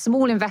a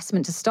small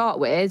investment to start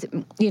with,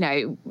 you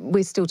know,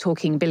 we're still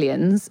talking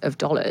billions of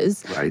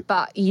dollars,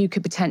 but you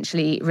could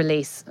potentially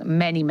release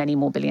many, many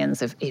more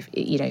billions of,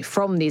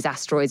 from these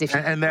asteroids. If you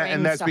and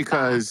that's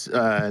because,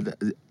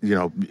 you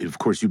know, of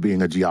course, you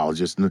being a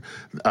geologist,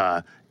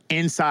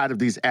 inside of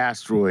these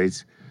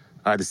asteroids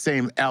are the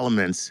same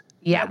elements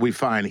that we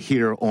find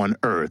here on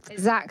Earth.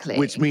 Exactly.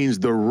 Which means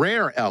the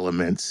rare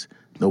elements,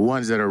 the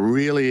ones that are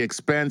really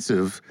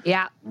expensive,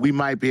 we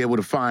might be able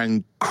to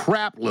find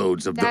crap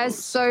loads of There's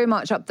those. so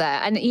much up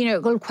there. And, you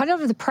know, quite a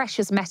lot of the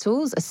precious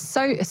metals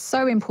are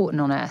so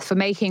important on Earth for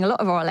making a lot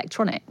of our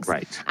electronics.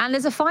 Right. And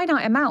there's a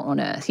finite amount on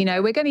Earth. You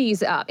know, we're going to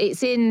use it up.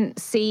 It's in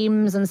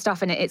seams and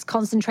stuff, and it's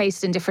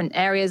concentrated in different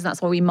areas, and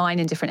that's why we mine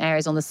in different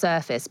areas on the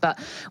surface. But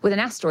with an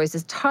asteroid,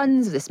 there's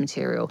tons of this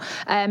material.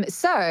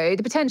 So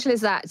the potential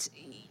is that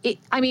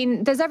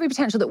there's every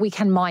potential that we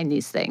can mine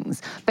these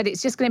things, but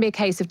it's just going to be a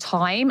case of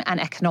time and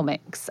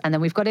economics. And then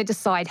we've got to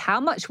decide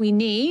how much we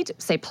need,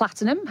 say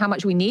platinum, how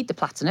much we need the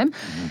platinum,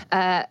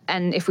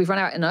 and if we've run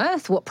out on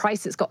Earth, what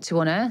price it's got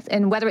to on Earth,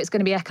 and whether it's going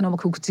to be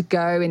economical to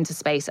go into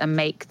space and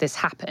make this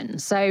happen.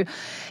 So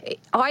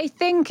I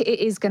think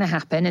it is going to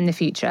happen in the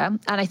future,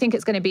 and I think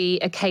it's going to be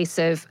a case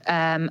of,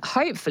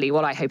 hopefully,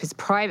 what I hope is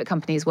private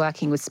companies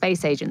working with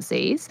space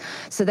agencies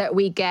so that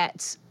we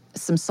get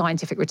some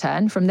scientific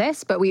return from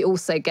this, but we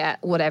also get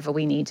whatever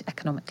we need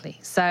economically.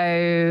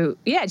 So,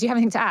 yeah, do you have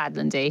anything to add,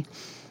 Lindy?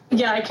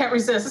 Yeah, I can't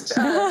resist.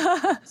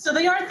 So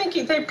they are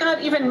thinking, they've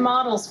got even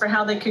models for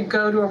how they could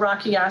go to a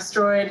rocky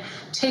asteroid,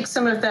 take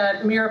some of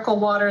that miracle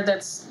water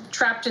that's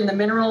trapped in the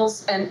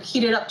minerals and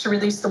heat it up to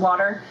release the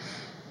water.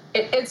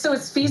 So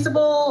it's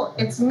feasible.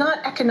 It's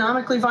not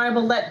economically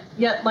viable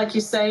yet, like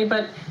you say,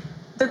 but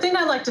the thing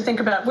I like to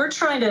think about, we're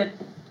trying to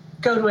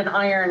go to an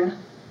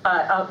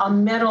a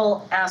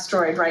metal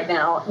asteroid right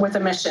now with a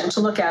mission to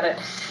look at it.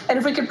 And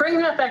if we could bring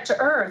that back to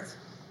Earth,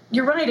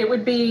 you're right, it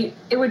would be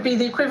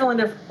the equivalent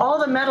of all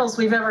the metals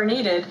we've ever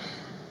needed.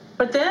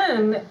 But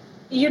then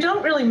you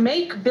don't really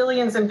make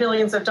billions and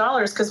billions of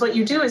dollars, because what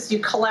you do is you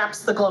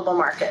collapse the global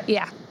market.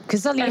 Yeah,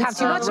 because suddenly you have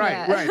too much.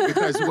 Right,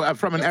 because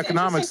from an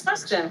economic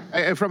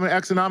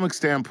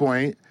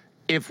standpoint,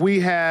 if we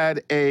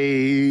had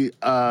a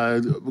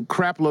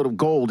crap load of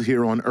gold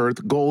here on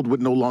Earth, gold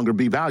would no longer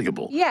be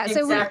valuable. Yeah,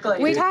 so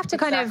we'd have to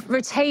kind of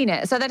retain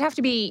it. So there'd have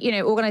to be,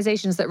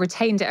 organizations that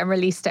retained it and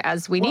released it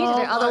as we needed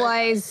it.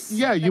 Otherwise,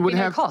 you would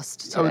have no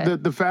cost to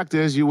it. The fact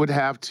is, you would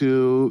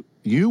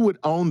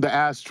own the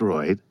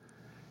asteroid,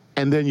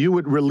 and then you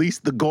would release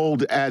the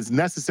gold as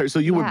necessary. So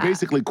you would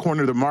basically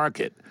corner the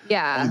market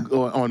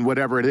on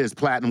whatever it is,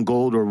 platinum,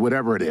 gold, or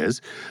whatever it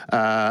is.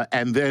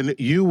 And then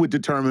you would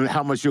determine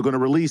how much you're going to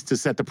release to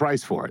set the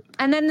price for it.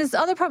 And then there's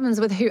other problems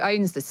with who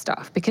owns this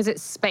stuff, because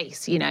it's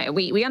space. You know,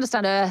 we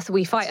understand Earth,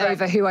 we fight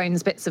over who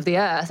owns bits of the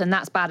Earth, and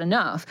that's bad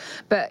enough.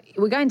 But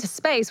we're going to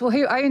space, well,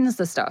 who owns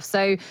the stuff?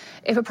 So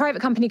if a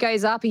private company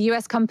goes up, a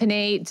US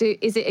company,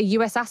 is it a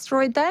US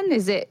asteroid then?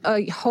 Is it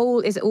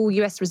all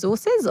US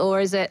resources,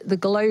 or is it the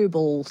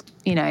global,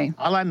 you know?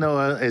 All I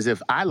know is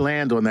if I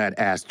land on that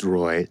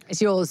asteroid,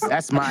 it's yours.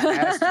 That's my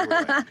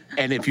asteroid.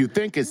 And if you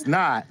think it's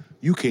not,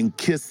 you can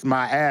kiss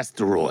my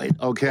asteroid,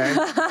 okay?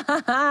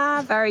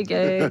 Very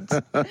good.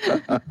 All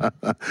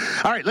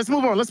right, let's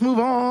move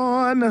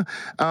on.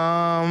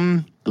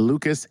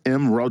 Lucas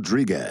M.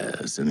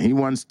 Rodriguez, and he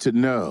wants to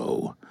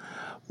know,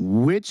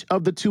 which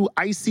of the two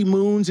icy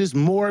moons is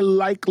more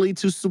likely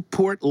to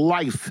support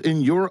life,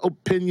 in your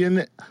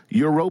opinion,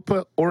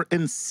 Europa or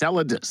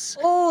Enceladus?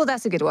 Oh,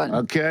 that's a good one.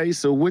 Okay,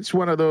 so which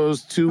one of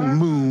those two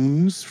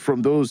moons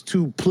from those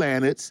two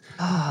planets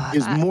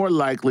is more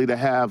likely to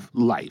have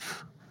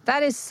life?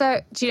 That is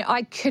so,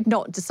 I could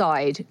not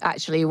decide,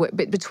 actually,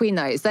 between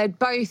those. They're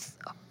both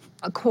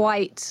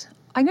quite,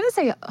 I'm going to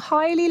say,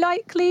 highly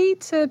likely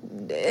to,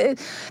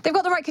 they've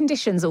got the right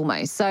conditions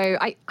almost. So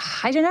I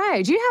don't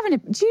know. Do you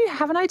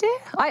have an idea?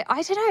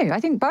 I don't know.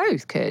 I think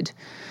both could.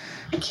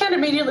 I can't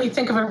immediately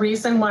think of a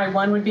reason why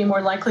one would be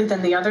more likely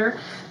than the other,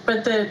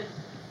 but the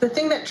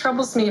thing that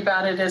troubles me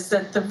about it is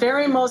that the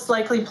very most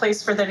likely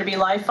place for there to be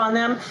life on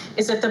them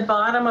is at the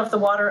bottom of the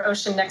water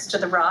ocean next to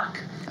the rock.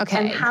 Okay.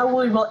 And how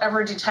we will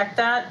ever detect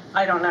that,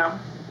 I don't know.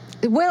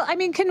 Well, I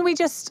mean, can we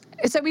just...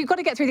 So we've got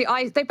to get through the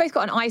ice. They've both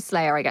got an ice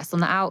layer, I guess, on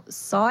the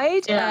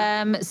outside.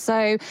 Yeah.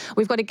 So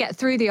we've got to get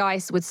through the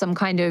ice with some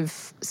kind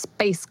of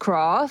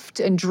spacecraft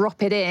and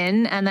drop it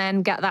in, and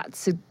then get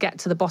to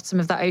the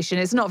bottom of that ocean.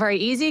 It's not very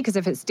easy, because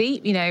if it's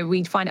deep,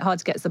 we find it hard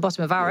to get to the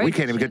bottom of our own. We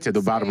can't even get to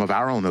the bottom of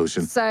our own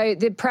ocean. So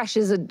the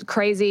pressures are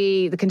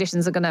crazy. The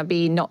conditions are going to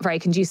be not very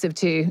conducive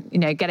to,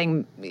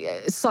 getting,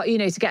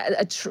 to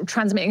get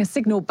transmitting a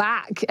signal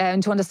back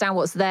and to understand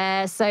what's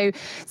there. So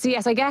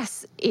yes, I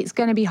guess it's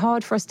going to be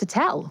hard for us to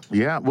tell.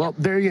 Yeah, well,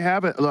 there you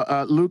have it,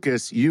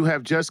 Lucas. You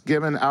have just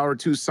given our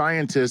two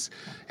scientists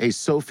a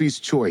Sophie's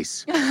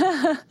choice.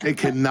 They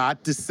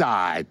cannot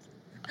decide,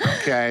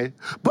 okay?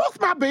 Both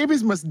my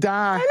babies must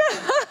die.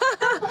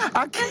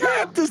 I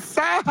can't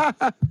decide.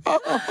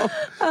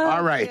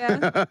 All right.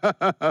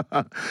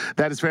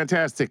 That is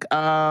fantastic.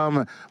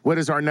 What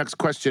is our next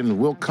question?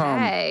 Will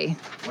come.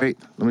 Wait,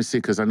 let me see,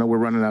 because I know we're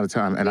running out of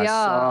time. And we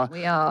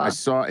are. I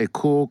saw a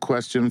cool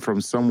question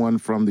from someone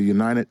from the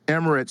United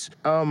Emirates.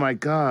 Oh, my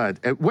God.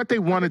 What they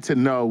wanted to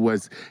know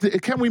was,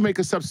 can we make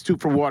a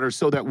substitute for water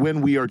so that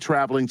when we are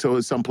traveling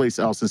to someplace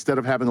else, instead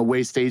of having a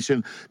way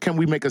station, can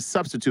we make a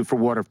substitute for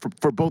water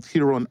for both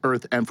here on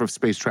Earth and for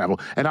space travel?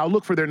 And I'll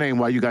look for their name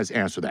while you guys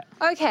answer that.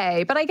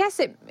 Okay, but I guess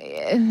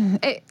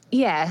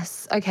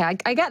yes. Okay,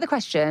 I get the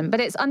question, but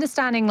it's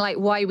understanding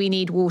why we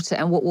need water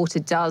and what water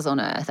does on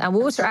Earth. And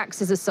water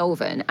acts as a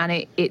solvent,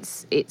 and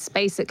it's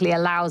basically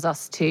allows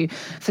us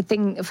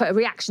for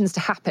reactions to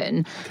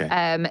happen. Okay.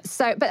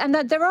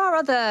 There are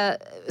other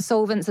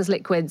solvents as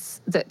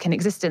liquids that can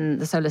exist in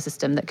the solar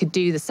system that could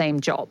do the same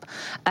job,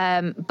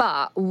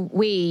 but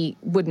we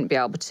wouldn't be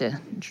able to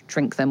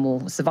drink them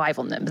or survive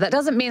on them. But that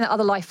doesn't mean that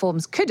other life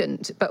forms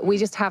couldn't, but we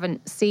just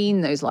haven't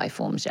seen those life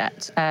forms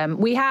yet.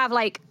 We have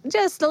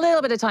just a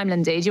little bit of time,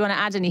 Lindy. Do you want to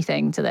add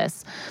anything to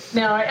this?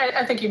 No,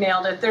 I think you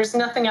nailed it. There's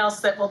nothing else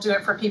that will do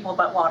it for people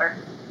but water.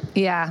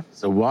 Yeah.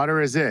 So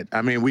water is it.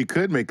 I mean, we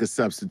could make a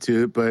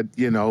substitute, but,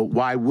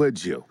 why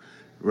would you?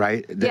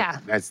 Right? Yeah.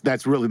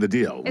 That's really the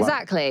deal.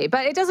 Exactly.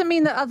 But it doesn't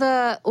mean that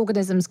other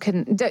organisms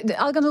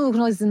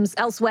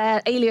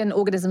elsewhere, alien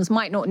organisms,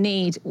 might not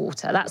need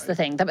water. That's the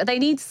thing. But they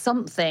need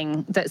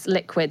something that's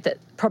liquid that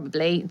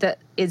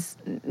is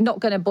not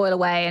going to boil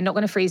away and not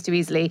going to freeze too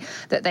easily,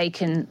 that they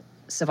can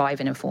survive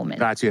in and form in.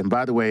 Gotcha. And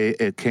by the way,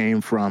 it came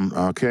from,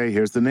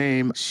 here's the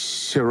name,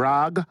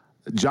 Chirag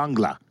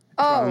Jangla.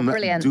 From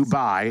brilliant.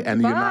 Dubai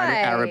and the United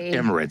Arab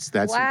Emirates.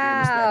 That's who gave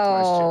us that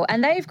question.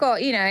 And they've got,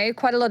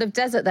 quite a lot of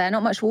desert there,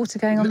 not much water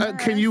going on there.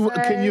 Can you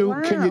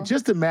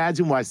just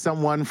imagine why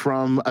someone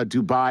from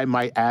Dubai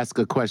might ask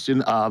a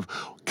question of,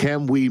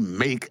 can we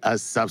make a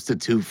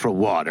substitute for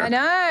water? I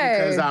know.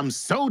 Because I'm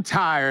so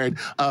tired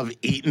of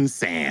eating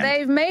sand.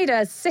 They've made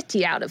a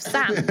city out of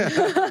sand.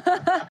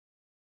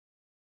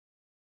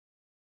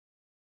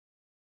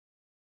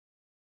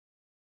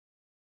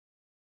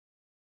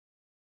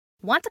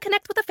 Want to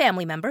connect with a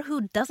family member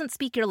who doesn't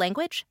speak your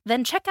language?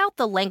 Then check out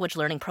the language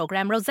learning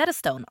program Rosetta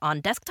Stone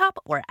on desktop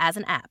or as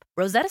an app.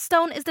 Rosetta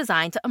Stone is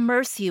designed to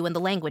immerse you in the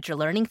language you're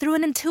learning through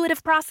an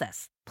intuitive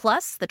process.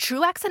 Plus, the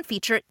True Accent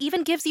feature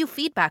even gives you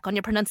feedback on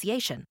your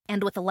pronunciation.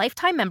 And with a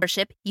lifetime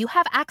membership, you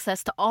have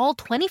access to all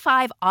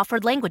 25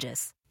 offered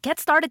languages. Get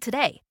started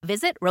today.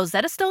 Visit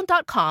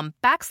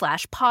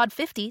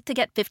rosettastone.com/pod50 to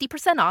get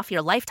 50% off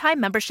your lifetime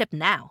membership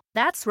now.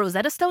 That's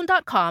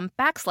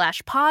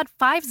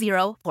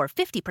rosettastone.com/pod50 for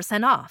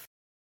 50% off.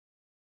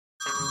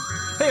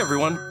 Hey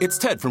everyone, it's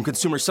Ted from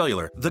Consumer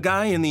Cellular, the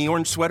guy in the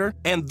orange sweater,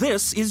 and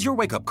this is your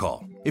wake-up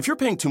call. If you're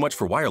paying too much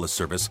for wireless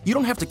service, you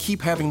don't have to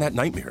keep having that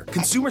nightmare.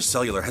 Consumer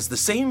Cellular has the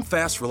same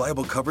fast,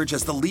 reliable coverage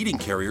as the leading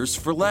carriers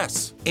for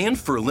less. And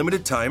for a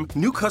limited time,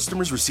 new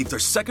customers receive their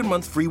second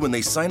month free when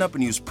they sign up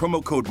and use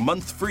promo code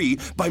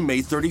MONTHFREE by May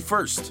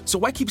 31st. So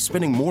why keep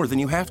spending more than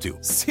you have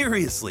to?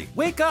 Seriously,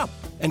 wake up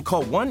and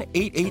call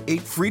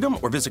 1-888-FREEDOM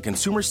or visit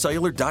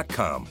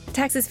consumercellular.com.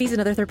 Taxes, fees,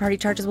 and other third-party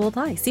charges will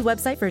apply. See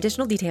website for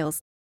additional details.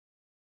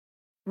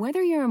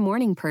 Whether you're a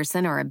morning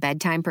person or a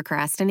bedtime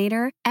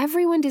procrastinator,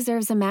 everyone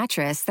deserves a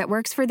mattress that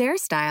works for their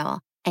style.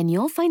 And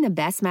you'll find the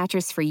best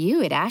mattress for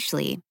you at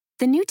Ashley.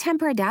 The new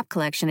Temper-Adapt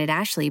collection at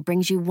Ashley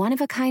brings you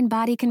one-of-a-kind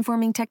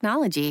body-conforming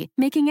technology,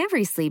 making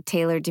every sleep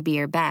tailored to be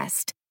your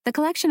best. The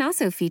collection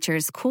also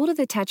features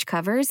cool-to-the-touch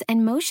covers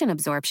and motion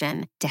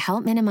absorption to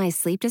help minimize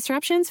sleep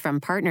disruptions from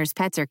partners,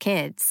 pets, or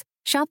kids.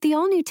 Shop the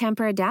all-new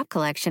Temper-Adapt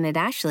collection at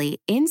Ashley,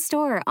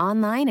 in-store or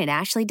online at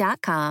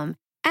ashley.com.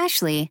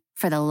 Ashley,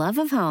 for the love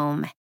of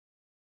home.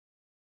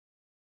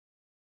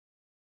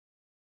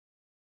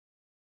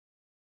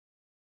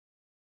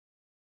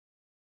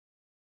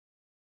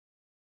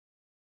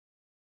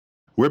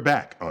 We're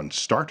back on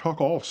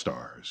StarTalk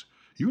All-Stars.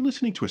 You're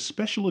listening to a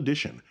special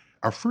edition,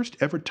 our first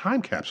ever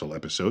time capsule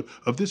episode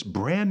of this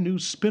brand new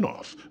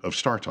spin-off of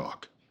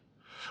StarTalk.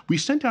 We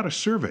sent out a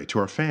survey to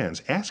our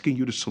fans asking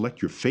you to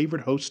select your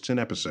favorite hosts and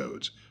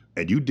episodes,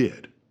 and you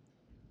did.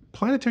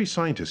 Planetary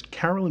scientist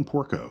Carolyn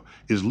Porco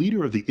is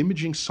leader of the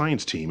imaging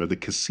science team of the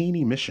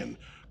Cassini mission,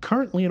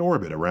 currently in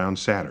orbit around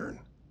Saturn.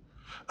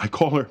 I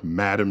call her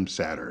Madam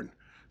Saturn,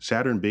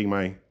 Saturn being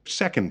my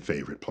second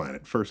favorite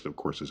planet. First, of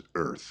course, is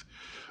Earth.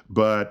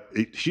 But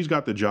she's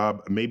got the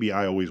job maybe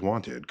I always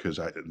wanted, because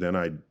then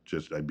I'd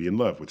be in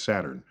love with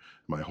Saturn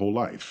my whole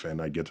life,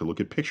 and I'd get to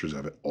look at pictures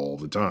of it all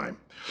the time.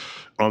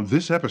 On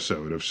this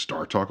episode of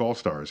StarTalk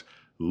All-Stars,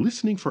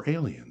 Listening for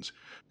Aliens,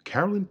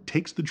 Carolyn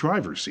takes the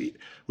driver's seat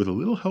with a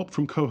little help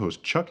from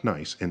co-host Chuck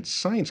Nice and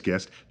science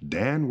guest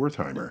Dan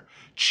Wertheimer,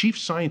 chief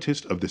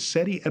scientist of the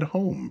SETI at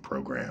Home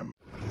program.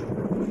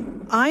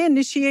 I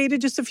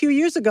initiated just a few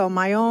years ago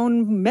my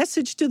own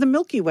message to the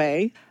Milky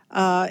Way,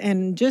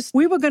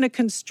 we were going to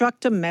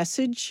construct a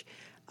message.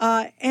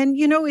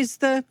 Is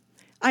the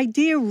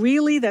idea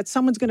really that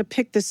someone's going to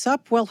pick this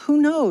up? Well,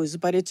 who knows?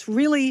 But it's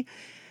really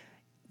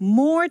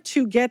more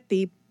to get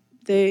the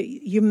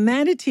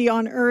humanity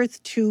on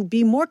Earth to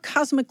be more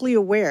cosmically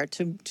aware,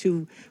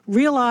 to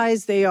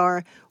realize they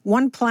are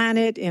one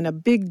planet in a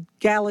big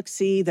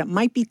galaxy that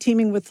might be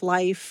teeming with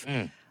life,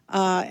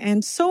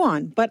 and so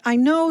on. But I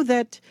know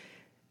that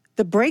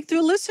the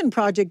Breakthrough Listen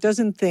Project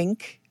doesn't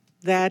think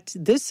that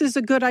this is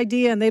a good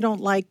idea, and they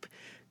don't like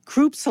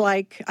groups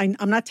like,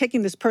 I'm not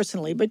taking this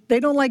personally, but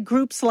they don't like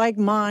groups like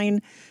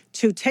mine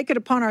to take it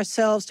upon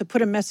ourselves to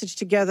put a message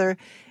together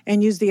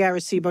and use the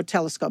Arecibo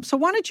telescope. So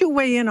why don't you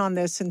weigh in on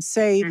this and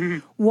say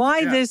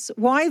why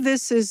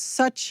this is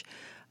such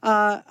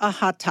a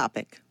hot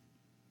topic?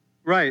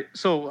 Right.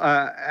 So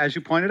as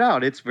you pointed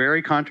out, it's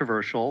very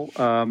controversial.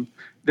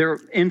 Their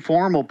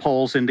informal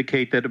polls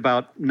indicate that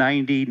about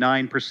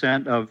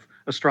 99% of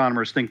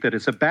astronomers think that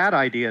it's a bad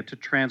idea to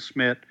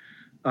transmit.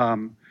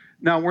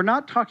 Now, we're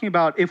not talking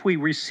about if we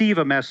receive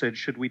a message,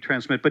 should we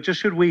transmit, but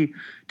just should we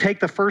take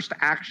the first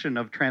action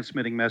of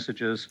transmitting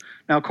messages.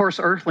 Now, of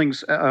course,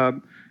 Earthlings,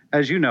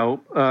 as you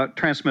know,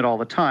 transmit all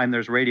the time.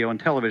 There's radio and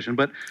television,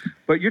 but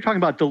you're talking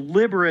about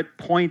deliberate,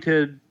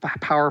 pointed,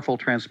 powerful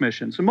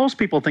transmissions. And most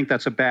people think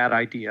that's a bad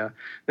idea,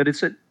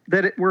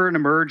 that we're an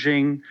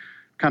emerging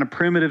kind of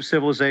primitive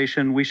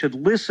civilization. We should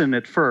listen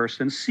at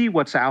first and see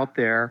what's out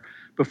there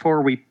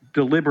before we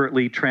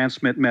deliberately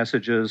transmit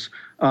messages.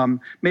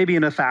 Maybe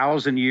in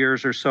 1,000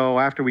 years or so,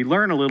 after we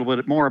learn a little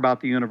bit more about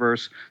the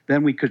universe,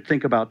 then we could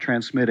think about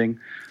transmitting.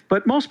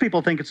 But most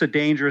people think it's a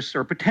dangerous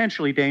or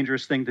potentially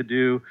dangerous thing to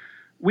do.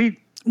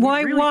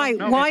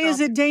 Why is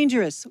it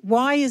dangerous?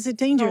 Why is it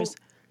dangerous?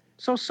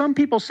 So some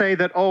people say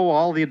that,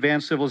 all the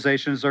advanced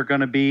civilizations are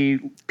going to be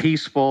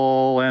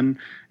peaceful and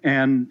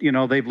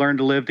they've learned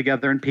to live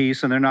together in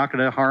peace, and they're not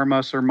going to harm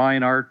us or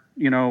mine our,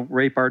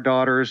 rape our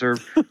daughters or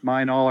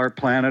mine all our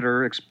planet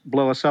or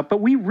blow us up.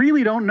 But we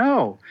really don't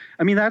know.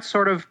 I mean,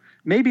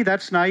 maybe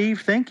that's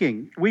naive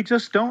thinking. We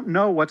just don't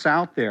know what's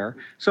out there.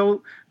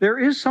 So there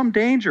is some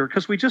danger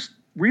because we just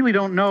really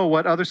don't know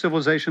what other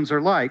civilizations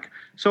are like.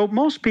 So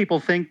most people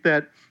think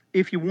that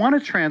if you want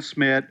to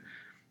transmit,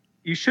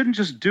 you shouldn't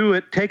just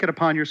take it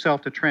upon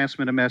yourself to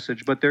transmit a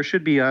message, but there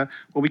should be what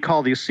we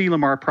call the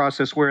Asilomar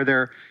process,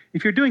 where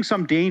if you're doing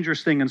some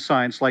dangerous thing in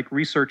science, like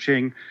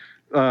researching,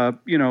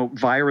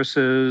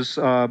 viruses,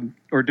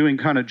 or doing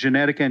kind of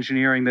genetic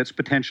engineering that's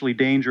potentially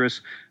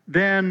dangerous,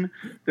 then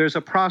there's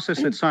a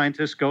process that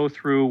scientists go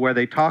through where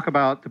they talk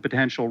about the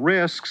potential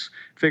risks,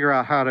 figure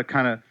out how to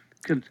kind of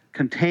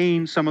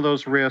contain some of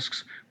those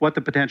risks, what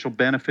the potential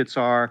benefits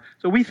are.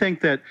 So we think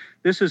that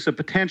this is a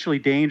potentially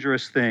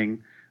dangerous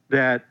thing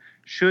that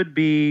should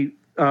be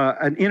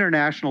an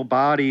international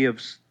body of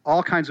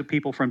all kinds of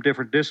people from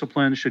different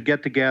disciplines should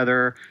get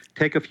together,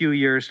 take a few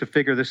years to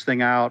figure this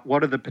thing out.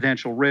 What are the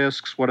potential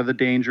risks? What are the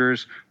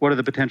dangers? What are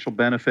the potential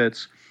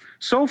benefits?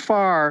 So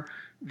far,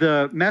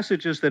 the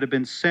messages that have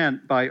been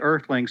sent by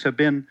Earthlings have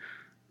been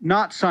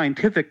not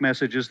scientific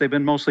messages. They've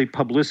been mostly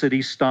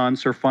publicity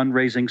stunts or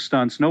fundraising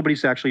stunts.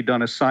 Nobody's actually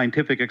done a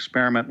scientific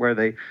experiment where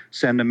they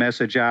send a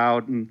message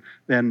out and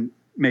then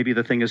maybe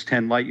the thing is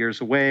 10 light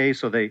years away,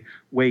 so they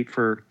wait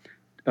for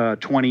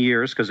 20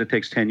 years because it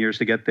takes 10 years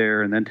to get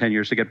there and then 10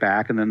 years to get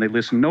back, and then they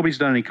listen. Nobody's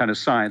done any kind of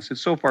science. It's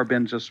so far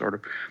been just sort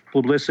of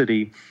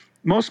publicity.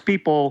 Most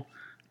people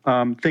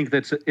think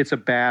that it's a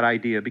bad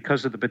idea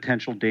because of the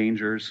potential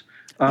dangers.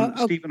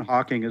 Stephen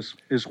Hawking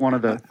is one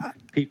of the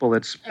people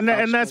that's... And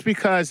that's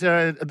because,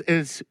 I'm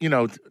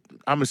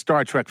a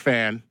Star Trek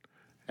fan,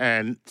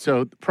 and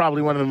so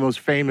probably one of the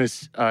most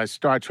famous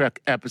Star Trek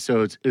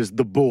episodes is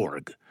The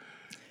Borg.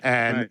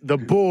 And the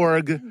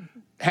Borg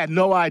had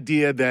no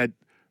idea that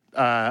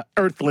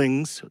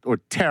Earthlings or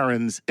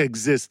Terrans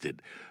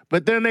existed.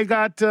 But then they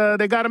got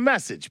a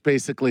message,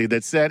 basically,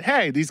 that said,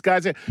 hey, these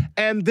guys are...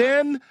 And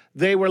then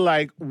they were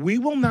like, we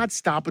will not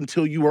stop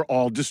until you are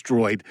all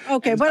destroyed.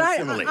 Okay, but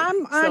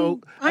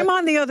I'm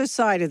on the other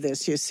side of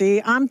this, you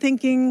see. I'm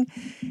thinking...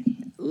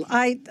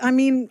 I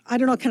mean, I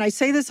don't know, can I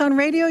say this on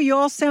radio? You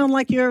all sound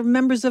like you're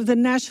members of the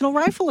National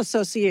Rifle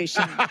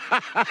Association.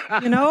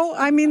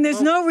 I mean,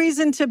 there's no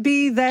reason to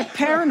be that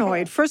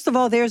paranoid. First of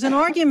all, there's an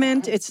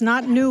argument. It's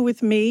not new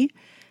with me.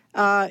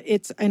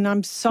 And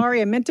I'm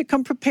sorry, I meant to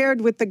come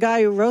prepared with the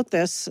guy who wrote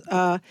this.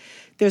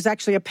 There's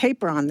actually a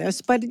paper on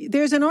this. But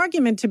there's an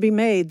argument to be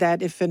made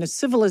that if a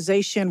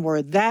civilization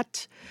were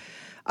that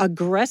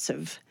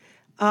aggressive,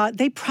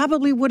 they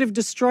probably would have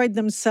destroyed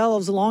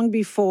themselves long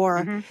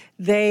before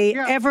they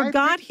ever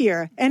got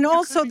here. And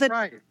also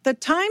the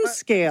time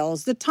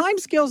scales. The time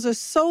scales are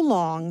so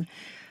long.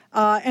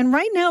 And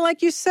right now,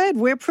 like you said,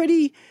 we're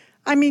pretty...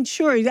 I mean,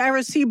 sure,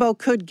 Arecibo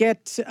could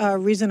get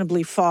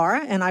reasonably far,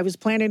 and I was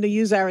planning to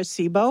use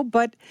Arecibo,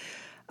 but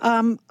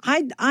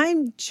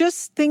I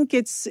just think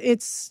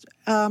it's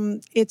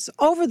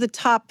over the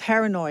top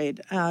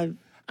paranoid.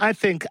 I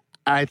think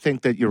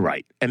that you're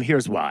right, and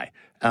here's why.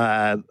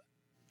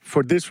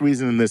 For this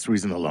reason and this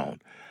reason alone,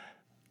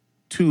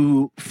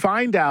 to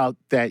find out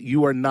that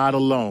you are not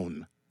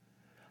alone,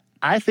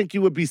 I think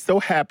you would be so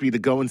happy to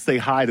go and say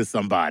hi to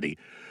somebody.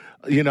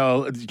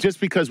 Just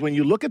because when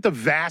you look at the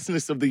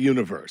vastness of the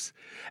universe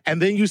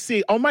and then you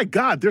see, oh my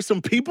God, there's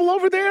some people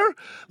over there,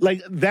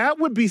 like that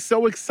would be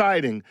so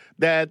exciting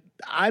that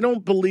I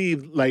don't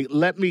believe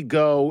let me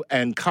go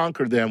and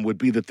conquer them would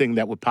be the thing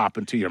that would pop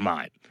into your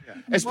mind,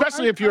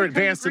 especially if you're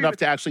advanced enough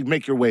to actually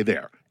make your way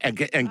there and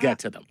get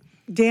to them.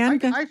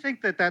 Dan? I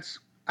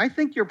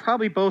think you're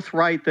probably both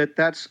right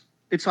that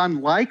it's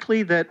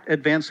unlikely that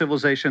advanced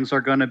civilizations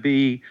are going to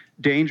be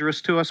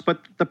dangerous to us. But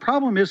the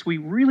problem is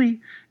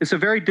it's a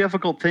very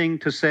difficult thing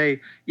to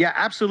say, yeah,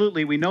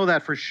 absolutely, we know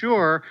that for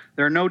sure.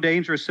 There are no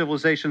dangerous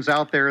civilizations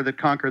out there that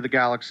conquer the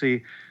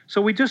galaxy.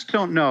 So we just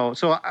don't know.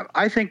 So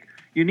I think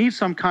you need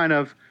some kind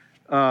of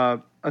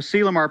a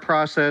Selamar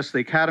process. The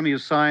Academy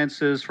of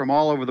Sciences from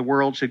all over the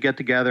world should get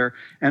together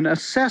and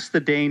assess the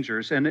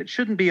dangers. And it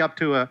shouldn't be up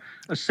to a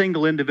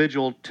single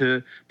individual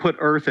to put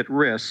Earth at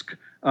risk.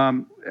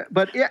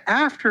 But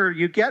after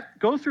you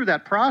go through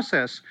that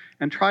process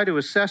and try to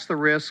assess the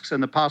risks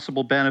and the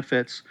possible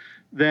benefits,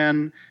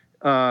 then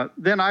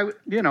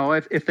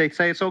if they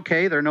say it's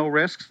okay, there are no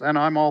risks, then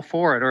I'm all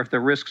for it. Or if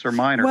the risks are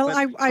minor. Well,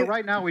 but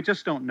right now we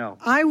just don't know.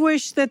 I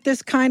wish that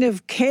this kind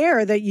of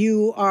care that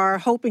you are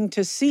hoping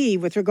to see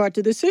with regard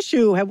to this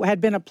issue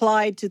had been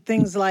applied to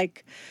things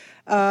like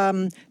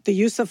the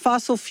use of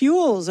fossil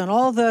fuels and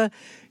all the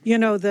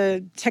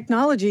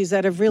technologies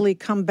that have really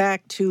come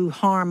back to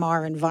harm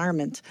our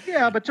environment.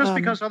 Yeah, but just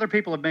because other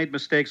people have made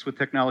mistakes with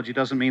technology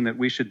doesn't mean that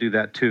we should do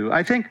that too.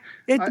 I think...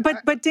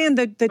 But Dan,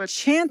 the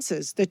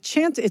chances,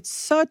 it's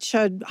such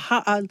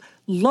a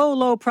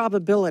low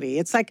probability.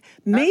 It's like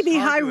maybe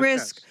high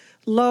risk,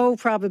 low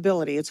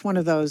probability. It's one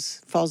of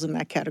those, falls in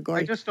that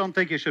category. I just don't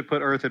think you should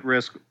put Earth at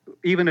risk,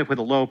 even if with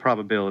a low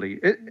probability.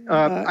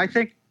 I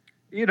think...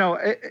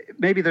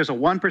 maybe there's a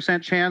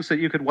 1% chance that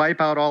you could wipe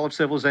out all of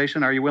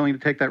civilization. Are you willing to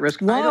take that risk?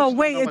 Whoa,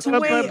 wait, it's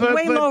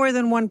way lower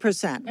than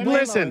 1%.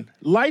 Listen,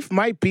 life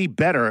might be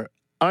better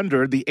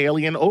under the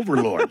alien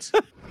overlords.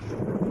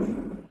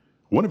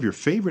 One of your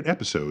favorite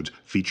episodes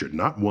featured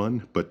not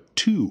one, but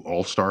two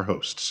all-star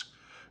hosts.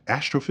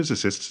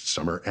 Astrophysicists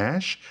Summer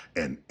Ash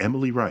and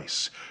Emily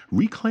Rice,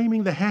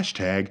 reclaiming the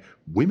hashtag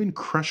Women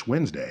Crush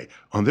Wednesday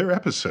on their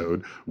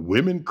episode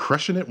Women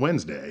Crushing It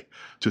Wednesday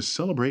to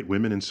celebrate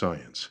women in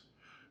science.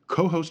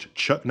 Co-host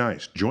Chuck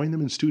Nice joined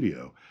them in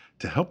studio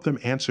to help them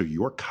answer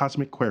your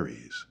cosmic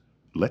queries.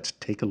 Let's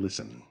take a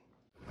listen.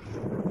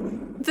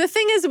 The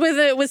thing is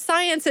with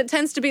science, it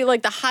tends to be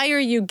like the higher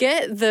you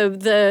get,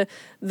 the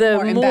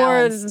more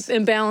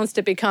imbalanced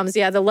it becomes.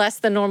 Yeah, the less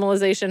the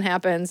normalization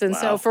happens. And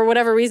so for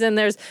whatever reason,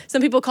 there's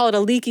some people call it a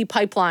leaky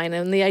pipeline.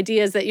 And the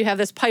idea is that you have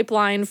this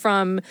pipeline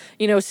from,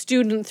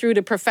 student through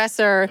to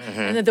professor,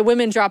 and that the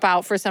women drop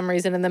out for some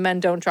reason and the men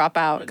don't drop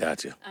out. I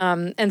got you.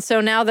 And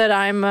so now that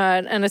I'm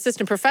an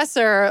assistant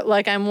professor,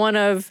 like I'm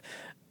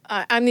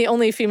the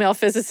only female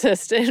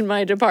physicist in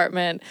my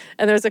department,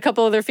 and there's a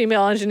couple other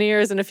female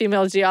engineers and a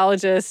female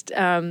geologist,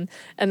 and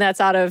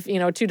that's out of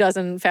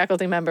 24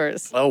 faculty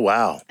members. Oh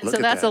wow! So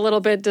that's a little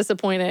bit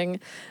disappointing,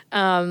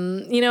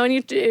 and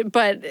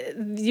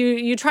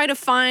you try to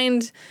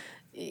find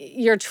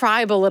your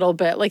tribe a little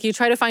bit. Like you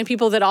try to find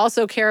people that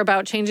also care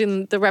about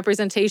changing the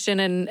representation,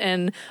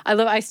 and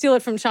I steal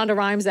it from Shonda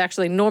Rhimes,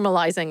 actually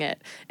normalizing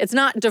it. It's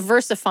not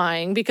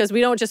diversifying, because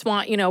we don't just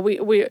want,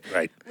 we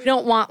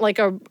don't want like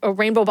a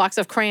rainbow box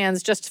of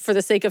crayons just for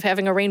the sake of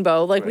having a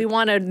rainbow. Like we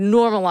want to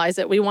normalize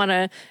it. We want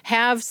to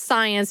have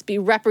science be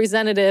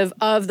representative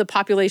of the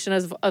population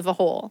as a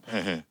whole.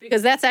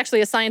 Because that's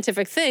actually a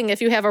scientific thing.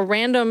 If you have a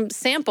random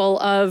sample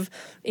of,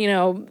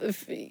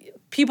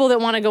 people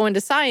that want to go into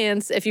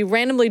science, if you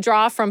randomly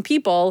draw from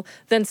people,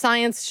 then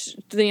science,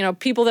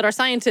 people that are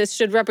scientists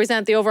should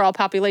represent the overall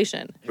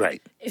population.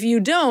 Right. If you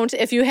don't,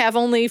 if you have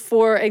only,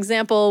 for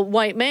example,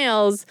 white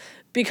males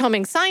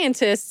becoming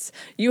scientists,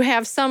 you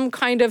have some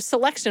kind of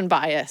selection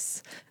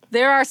bias.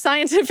 There are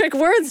scientific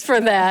words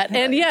for that.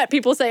 And yet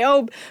people say,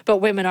 oh, but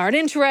women aren't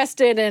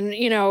interested, and,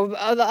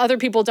 other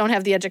people don't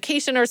have the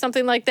education or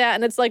something like that.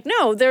 And it's like,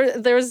 no,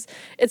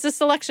 it's a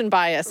selection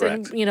bias.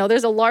 Correct. And,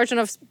 there's a large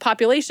enough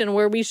population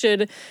where we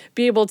should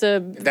be able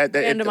to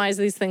randomize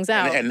these things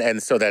out.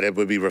 And so that it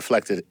would be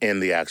reflected in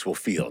the actual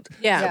field.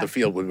 Yeah. So the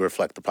field would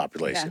reflect the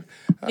population.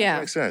 Yeah.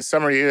 Makes sense.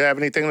 Summer, you have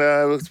anything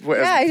I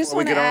just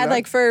want to add,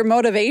 like, for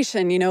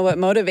motivation, what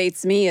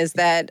motivates me is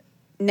that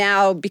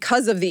now,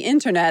 because of the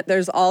internet,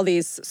 there's all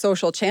these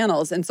social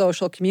channels and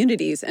social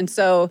communities. And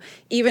so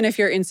even if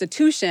your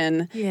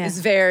institution is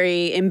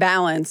very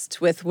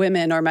imbalanced with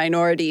women or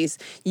minorities,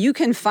 you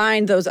can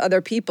find those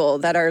other people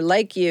that are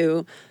like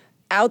you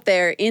out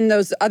there in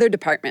those other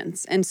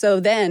departments. And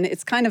so then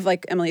it's kind of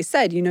like Emily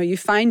said, you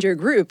find your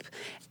group,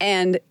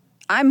 and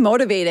I'm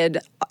motivated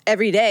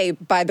every day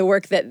by the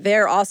work that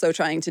they're also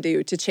trying to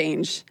do to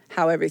change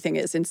how everything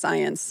is in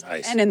science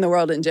and in the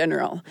world in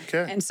general.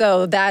 Okay. And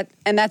so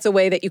that's a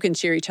way that you can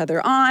cheer each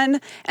other on.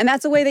 And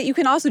that's a way that you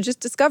can also just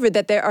discover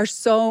that there are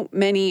so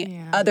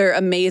many other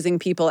amazing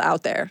people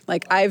out there.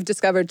 Like I've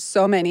discovered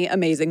so many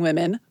amazing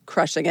women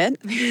crushing it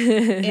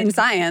in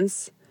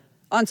science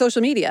on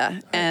social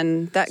media,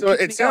 and that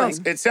keeps me going.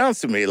 It sounds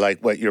to me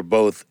like what you're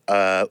both,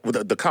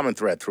 the common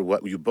thread through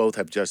what you both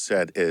have just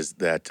said is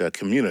that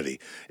community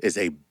is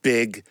a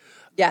big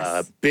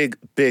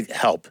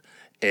help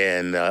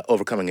in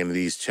overcoming any of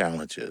these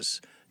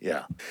challenges.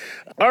 Yeah.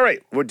 All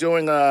right, we're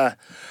doing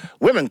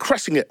Women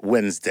Crushing It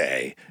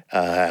Wednesday.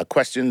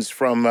 Questions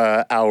from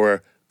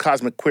our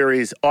Cosmic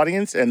Queries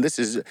audience, and this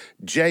is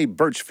Jay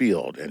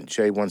Birchfield, and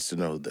Jay wants to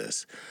know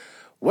this.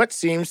 What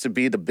seems to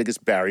be the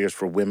biggest barriers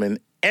for women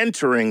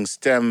entering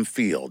STEM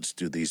fields?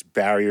 Do these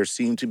barriers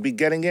seem to be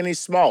getting any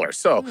smaller?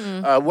 So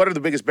what are the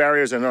biggest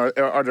barriers, and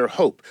are there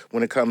hope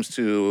when it comes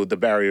to the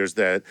barriers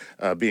that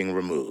are being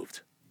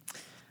removed?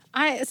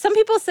 Some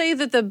people say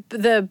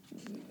that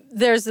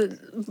there's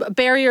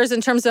barriers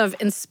in terms of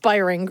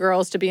inspiring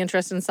girls to be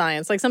interested in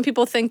science. Like some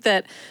people think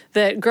that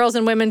girls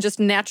and women just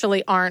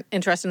naturally aren't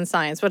interested in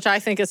science, which I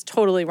think is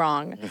totally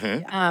wrong.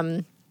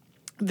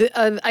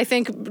 I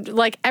think,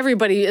 like,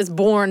 everybody is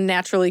born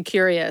naturally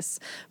curious,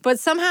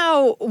 but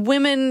somehow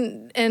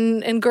women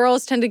and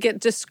girls tend to get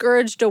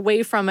discouraged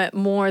away from it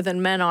more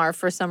than men are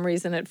for some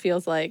reason, it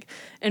feels like.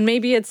 And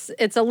maybe it's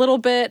a little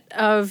bit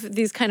of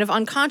these kind of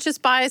unconscious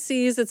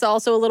biases. It's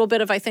also a little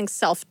bit of, I think,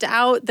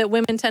 self-doubt that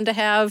women tend to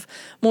have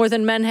more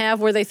than men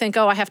have, where they think,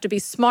 oh, I have to be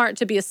smart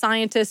to be a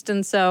scientist,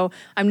 and so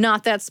I'm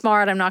not that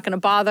smart, I'm not going to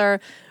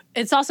bother.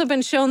 It's also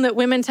been shown that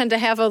women tend to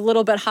have a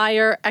little bit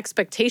higher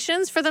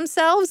expectations for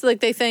themselves. Like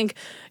they think,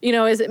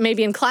 is it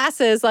maybe in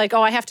classes, like,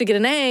 oh, I have to get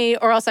an A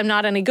or else I'm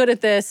not any good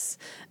at this,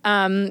 or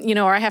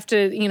I have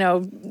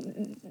to,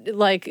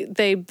 like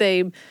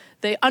they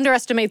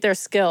underestimate their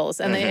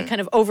skills and they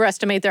kind of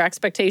overestimate their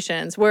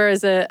expectations.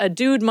 Whereas a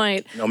dude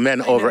might...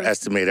 men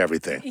overestimate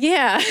everything.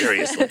 Yeah.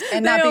 Seriously.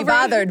 And not be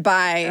bothered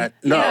by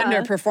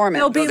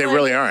underperformance. They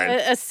really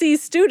aren't. A C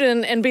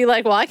student and be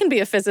like, well, I can be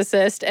a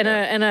physicist and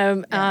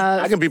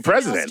I can be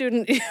president.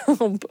 Student.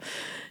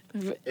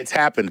 It's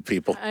happened,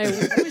 people. I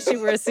wish you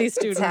were a C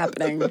student. It's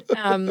happening.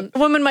 A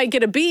woman might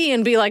get a B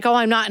and be like, oh,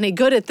 I'm not any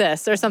good at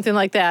this or something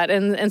like that,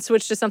 and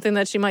switch to something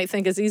that she might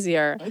think is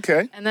easier.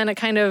 Okay. And then it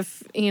kind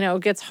of,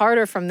 gets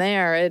harder from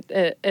there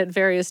at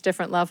various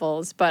different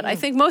levels. But I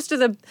think most of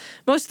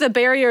the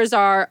barriers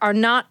are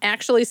not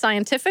actually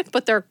scientific,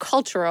 but they're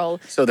cultural.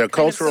 So they're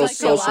cultural,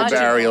 social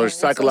barriers,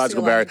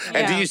 psychological barriers.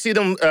 And do you see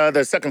them,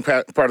 the second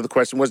part of the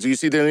question was, do you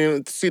see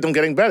them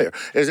getting better?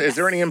 Is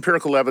there any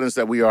empirical evidence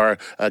that we are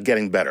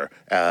getting better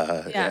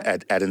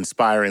here at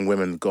inspiring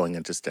women going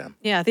into STEM?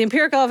 Yeah, the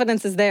empirical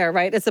evidence is there,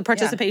 right? It's the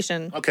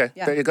participation. Okay,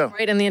 there you go.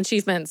 Right, and the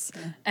achievements.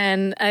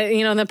 And,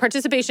 the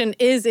participation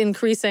is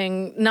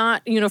increasing,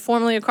 not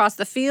uniformly across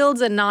the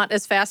fields and not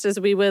as fast as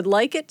we would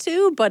like it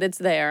to, but it's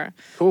there.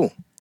 Cool.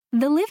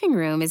 The living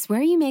room is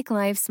where you make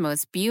life's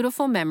most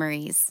beautiful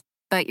memories.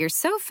 But your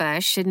sofa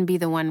shouldn't be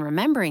the one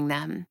remembering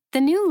them. The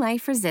new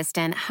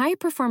life-resistant,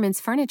 high-performance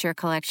furniture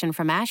collection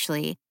from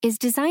Ashley is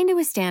designed to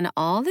withstand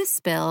all the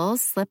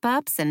spills,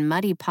 slip-ups, and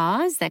muddy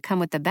paws that come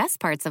with the best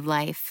parts of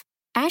life.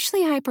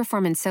 Ashley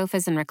high-performance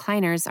sofas and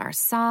recliners are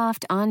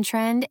soft,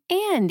 on-trend,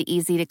 and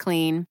easy to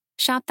clean.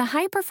 Shop the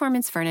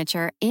high-performance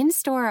furniture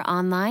in-store or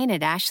online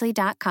at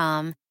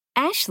ashley.com.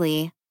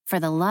 Ashley, for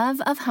the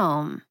love of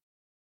home.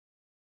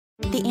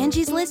 The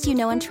Angie's List you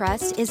know and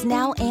trust is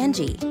now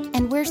Angie,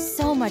 and we're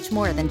so much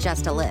more than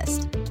just a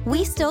list.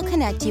 We still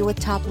connect you with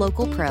top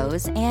local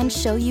pros and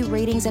show you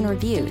ratings and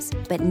reviews,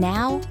 but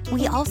now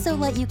we also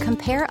let you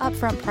compare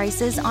upfront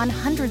prices on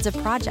hundreds of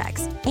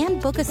projects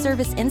and book a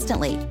service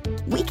instantly.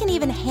 We can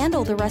even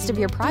handle the rest of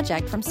your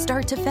project from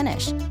start to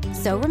finish.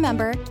 So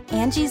remember,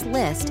 Angie's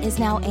List is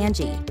now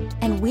Angie,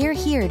 and we're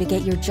here to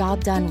get your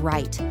job done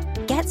right.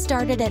 Get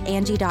started at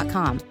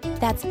Angie.com.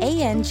 That's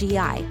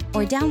ANGI,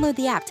 or download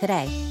the app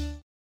today.